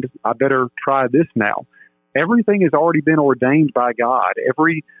happened. I better try this now. Everything has already been ordained by God.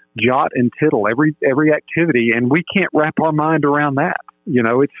 Every jot and tittle, every activity, and we can't wrap our mind around that.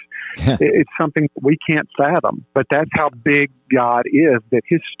 It's something we can't fathom, but that's how big God is, that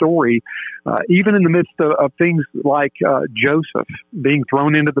his story, even in the midst of things like Joseph being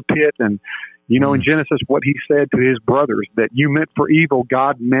thrown into the pit, and, in Genesis, what he said to his brothers, that you meant for evil,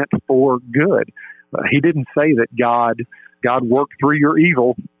 God meant for good. He didn't say that God worked through your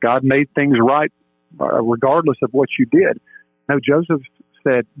evil. God made things right regardless of what you did. No, Joseph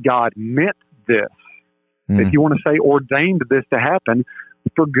said God meant this. If you want to say ordained this to happen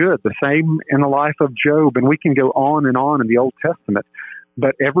for good. The same in the life of Job, and we can go on in the Old Testament,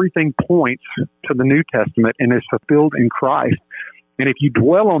 but everything points to the New Testament and is fulfilled in Christ. And if you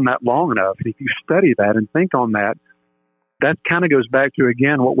dwell on that long enough, if you study that and think on that, that kind of goes back to,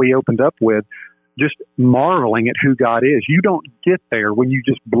 again, what we opened up with, just marveling at who God is. You don't get there when you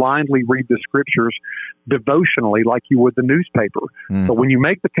just blindly read the scriptures devotionally like you would the newspaper. But when you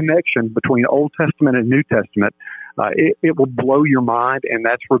make the connection between Old Testament and New Testament, it will blow your mind, and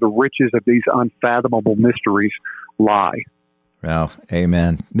that's where the riches of these unfathomable mysteries lie. Well,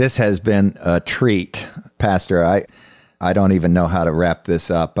 amen. This has been a treat, Pastor. I don't even know how to wrap this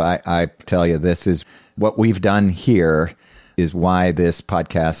up. I tell you, this is what we've done here is why this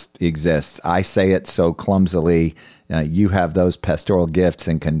podcast exists. I say it so clumsily. You have those pastoral gifts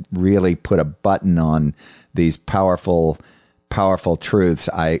and can really put a button on these powerful, powerful truths.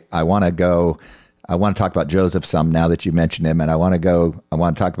 I want to talk about Joseph some now that you mentioned him, and I want to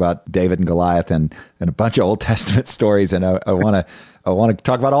talk about David and Goliath and a bunch of Old Testament stories, and I want to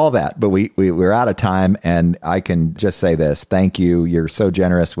talk about all that, but we're out of time, and I can just say this. Thank you. You're so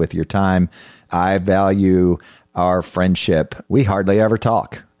generous with your time. I value our friendship. We hardly ever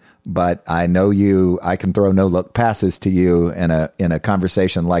talk, but I know you. I can throw no look passes to you in a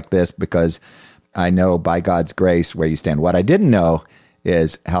conversation like this, because I know by God's grace where you stand. What I didn't know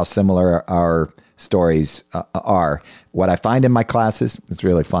is how similar our stories are. What I find in my classes, it's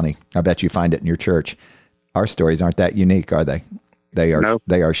really funny. I bet you find it in your church. Our stories aren't that unique, are they? They are. No.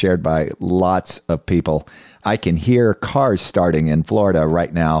 They are shared by lots of people. I can hear cars starting in Florida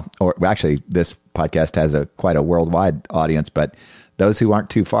right now, or actually this podcast has quite a worldwide audience, but those who aren't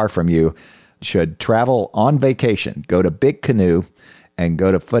too far from you should travel on vacation, go to Big Canoe and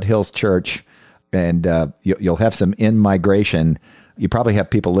go to Foothills Church, and you'll have some in-migration. You probably have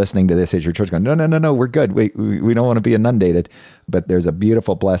people listening to this at your church going, no, we're good. We don't want to be inundated. But there's a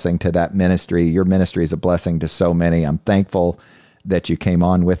beautiful blessing to that ministry. Your ministry is a blessing to so many. I'm thankful that you came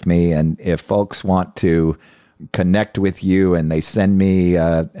on with me. And if folks want to connect with you and they send me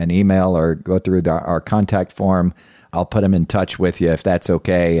an email or go through our contact form, I'll put them in touch with you if that's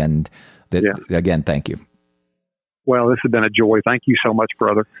okay. And again, thank you. Well, this has been a joy. Thank you so much,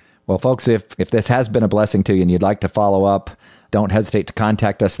 brother. Well, folks, if this has been a blessing to you and you'd like to follow up, don't hesitate to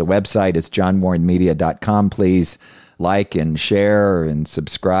contact us. The website is johnwarrenmedia.com. Please like and share and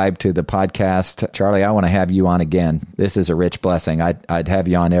subscribe to the podcast. Charlie, I want to have you on again. This is a rich blessing. I'd have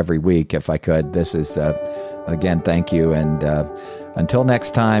you on every week if I could. This is, again, thank you. And until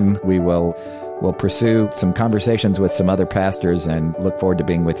next time, we'll pursue some conversations with some other pastors and look forward to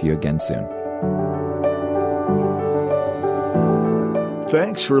being with you again soon.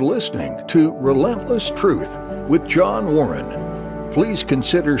 Thanks for listening to Relentless Truth with John Warren. Please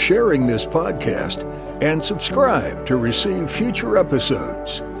consider sharing this podcast and subscribe to receive future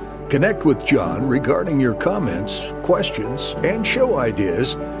episodes. Connect with John regarding your comments, questions, and show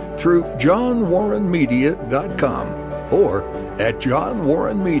ideas through johnwarrenmedia.com or at John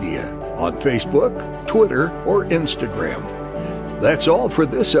Warren Media on Facebook, Twitter, or Instagram. That's all for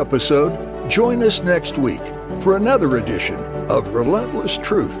this episode. Join us next week for another edition of Relentless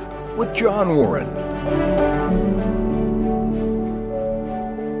Truth with John Warren.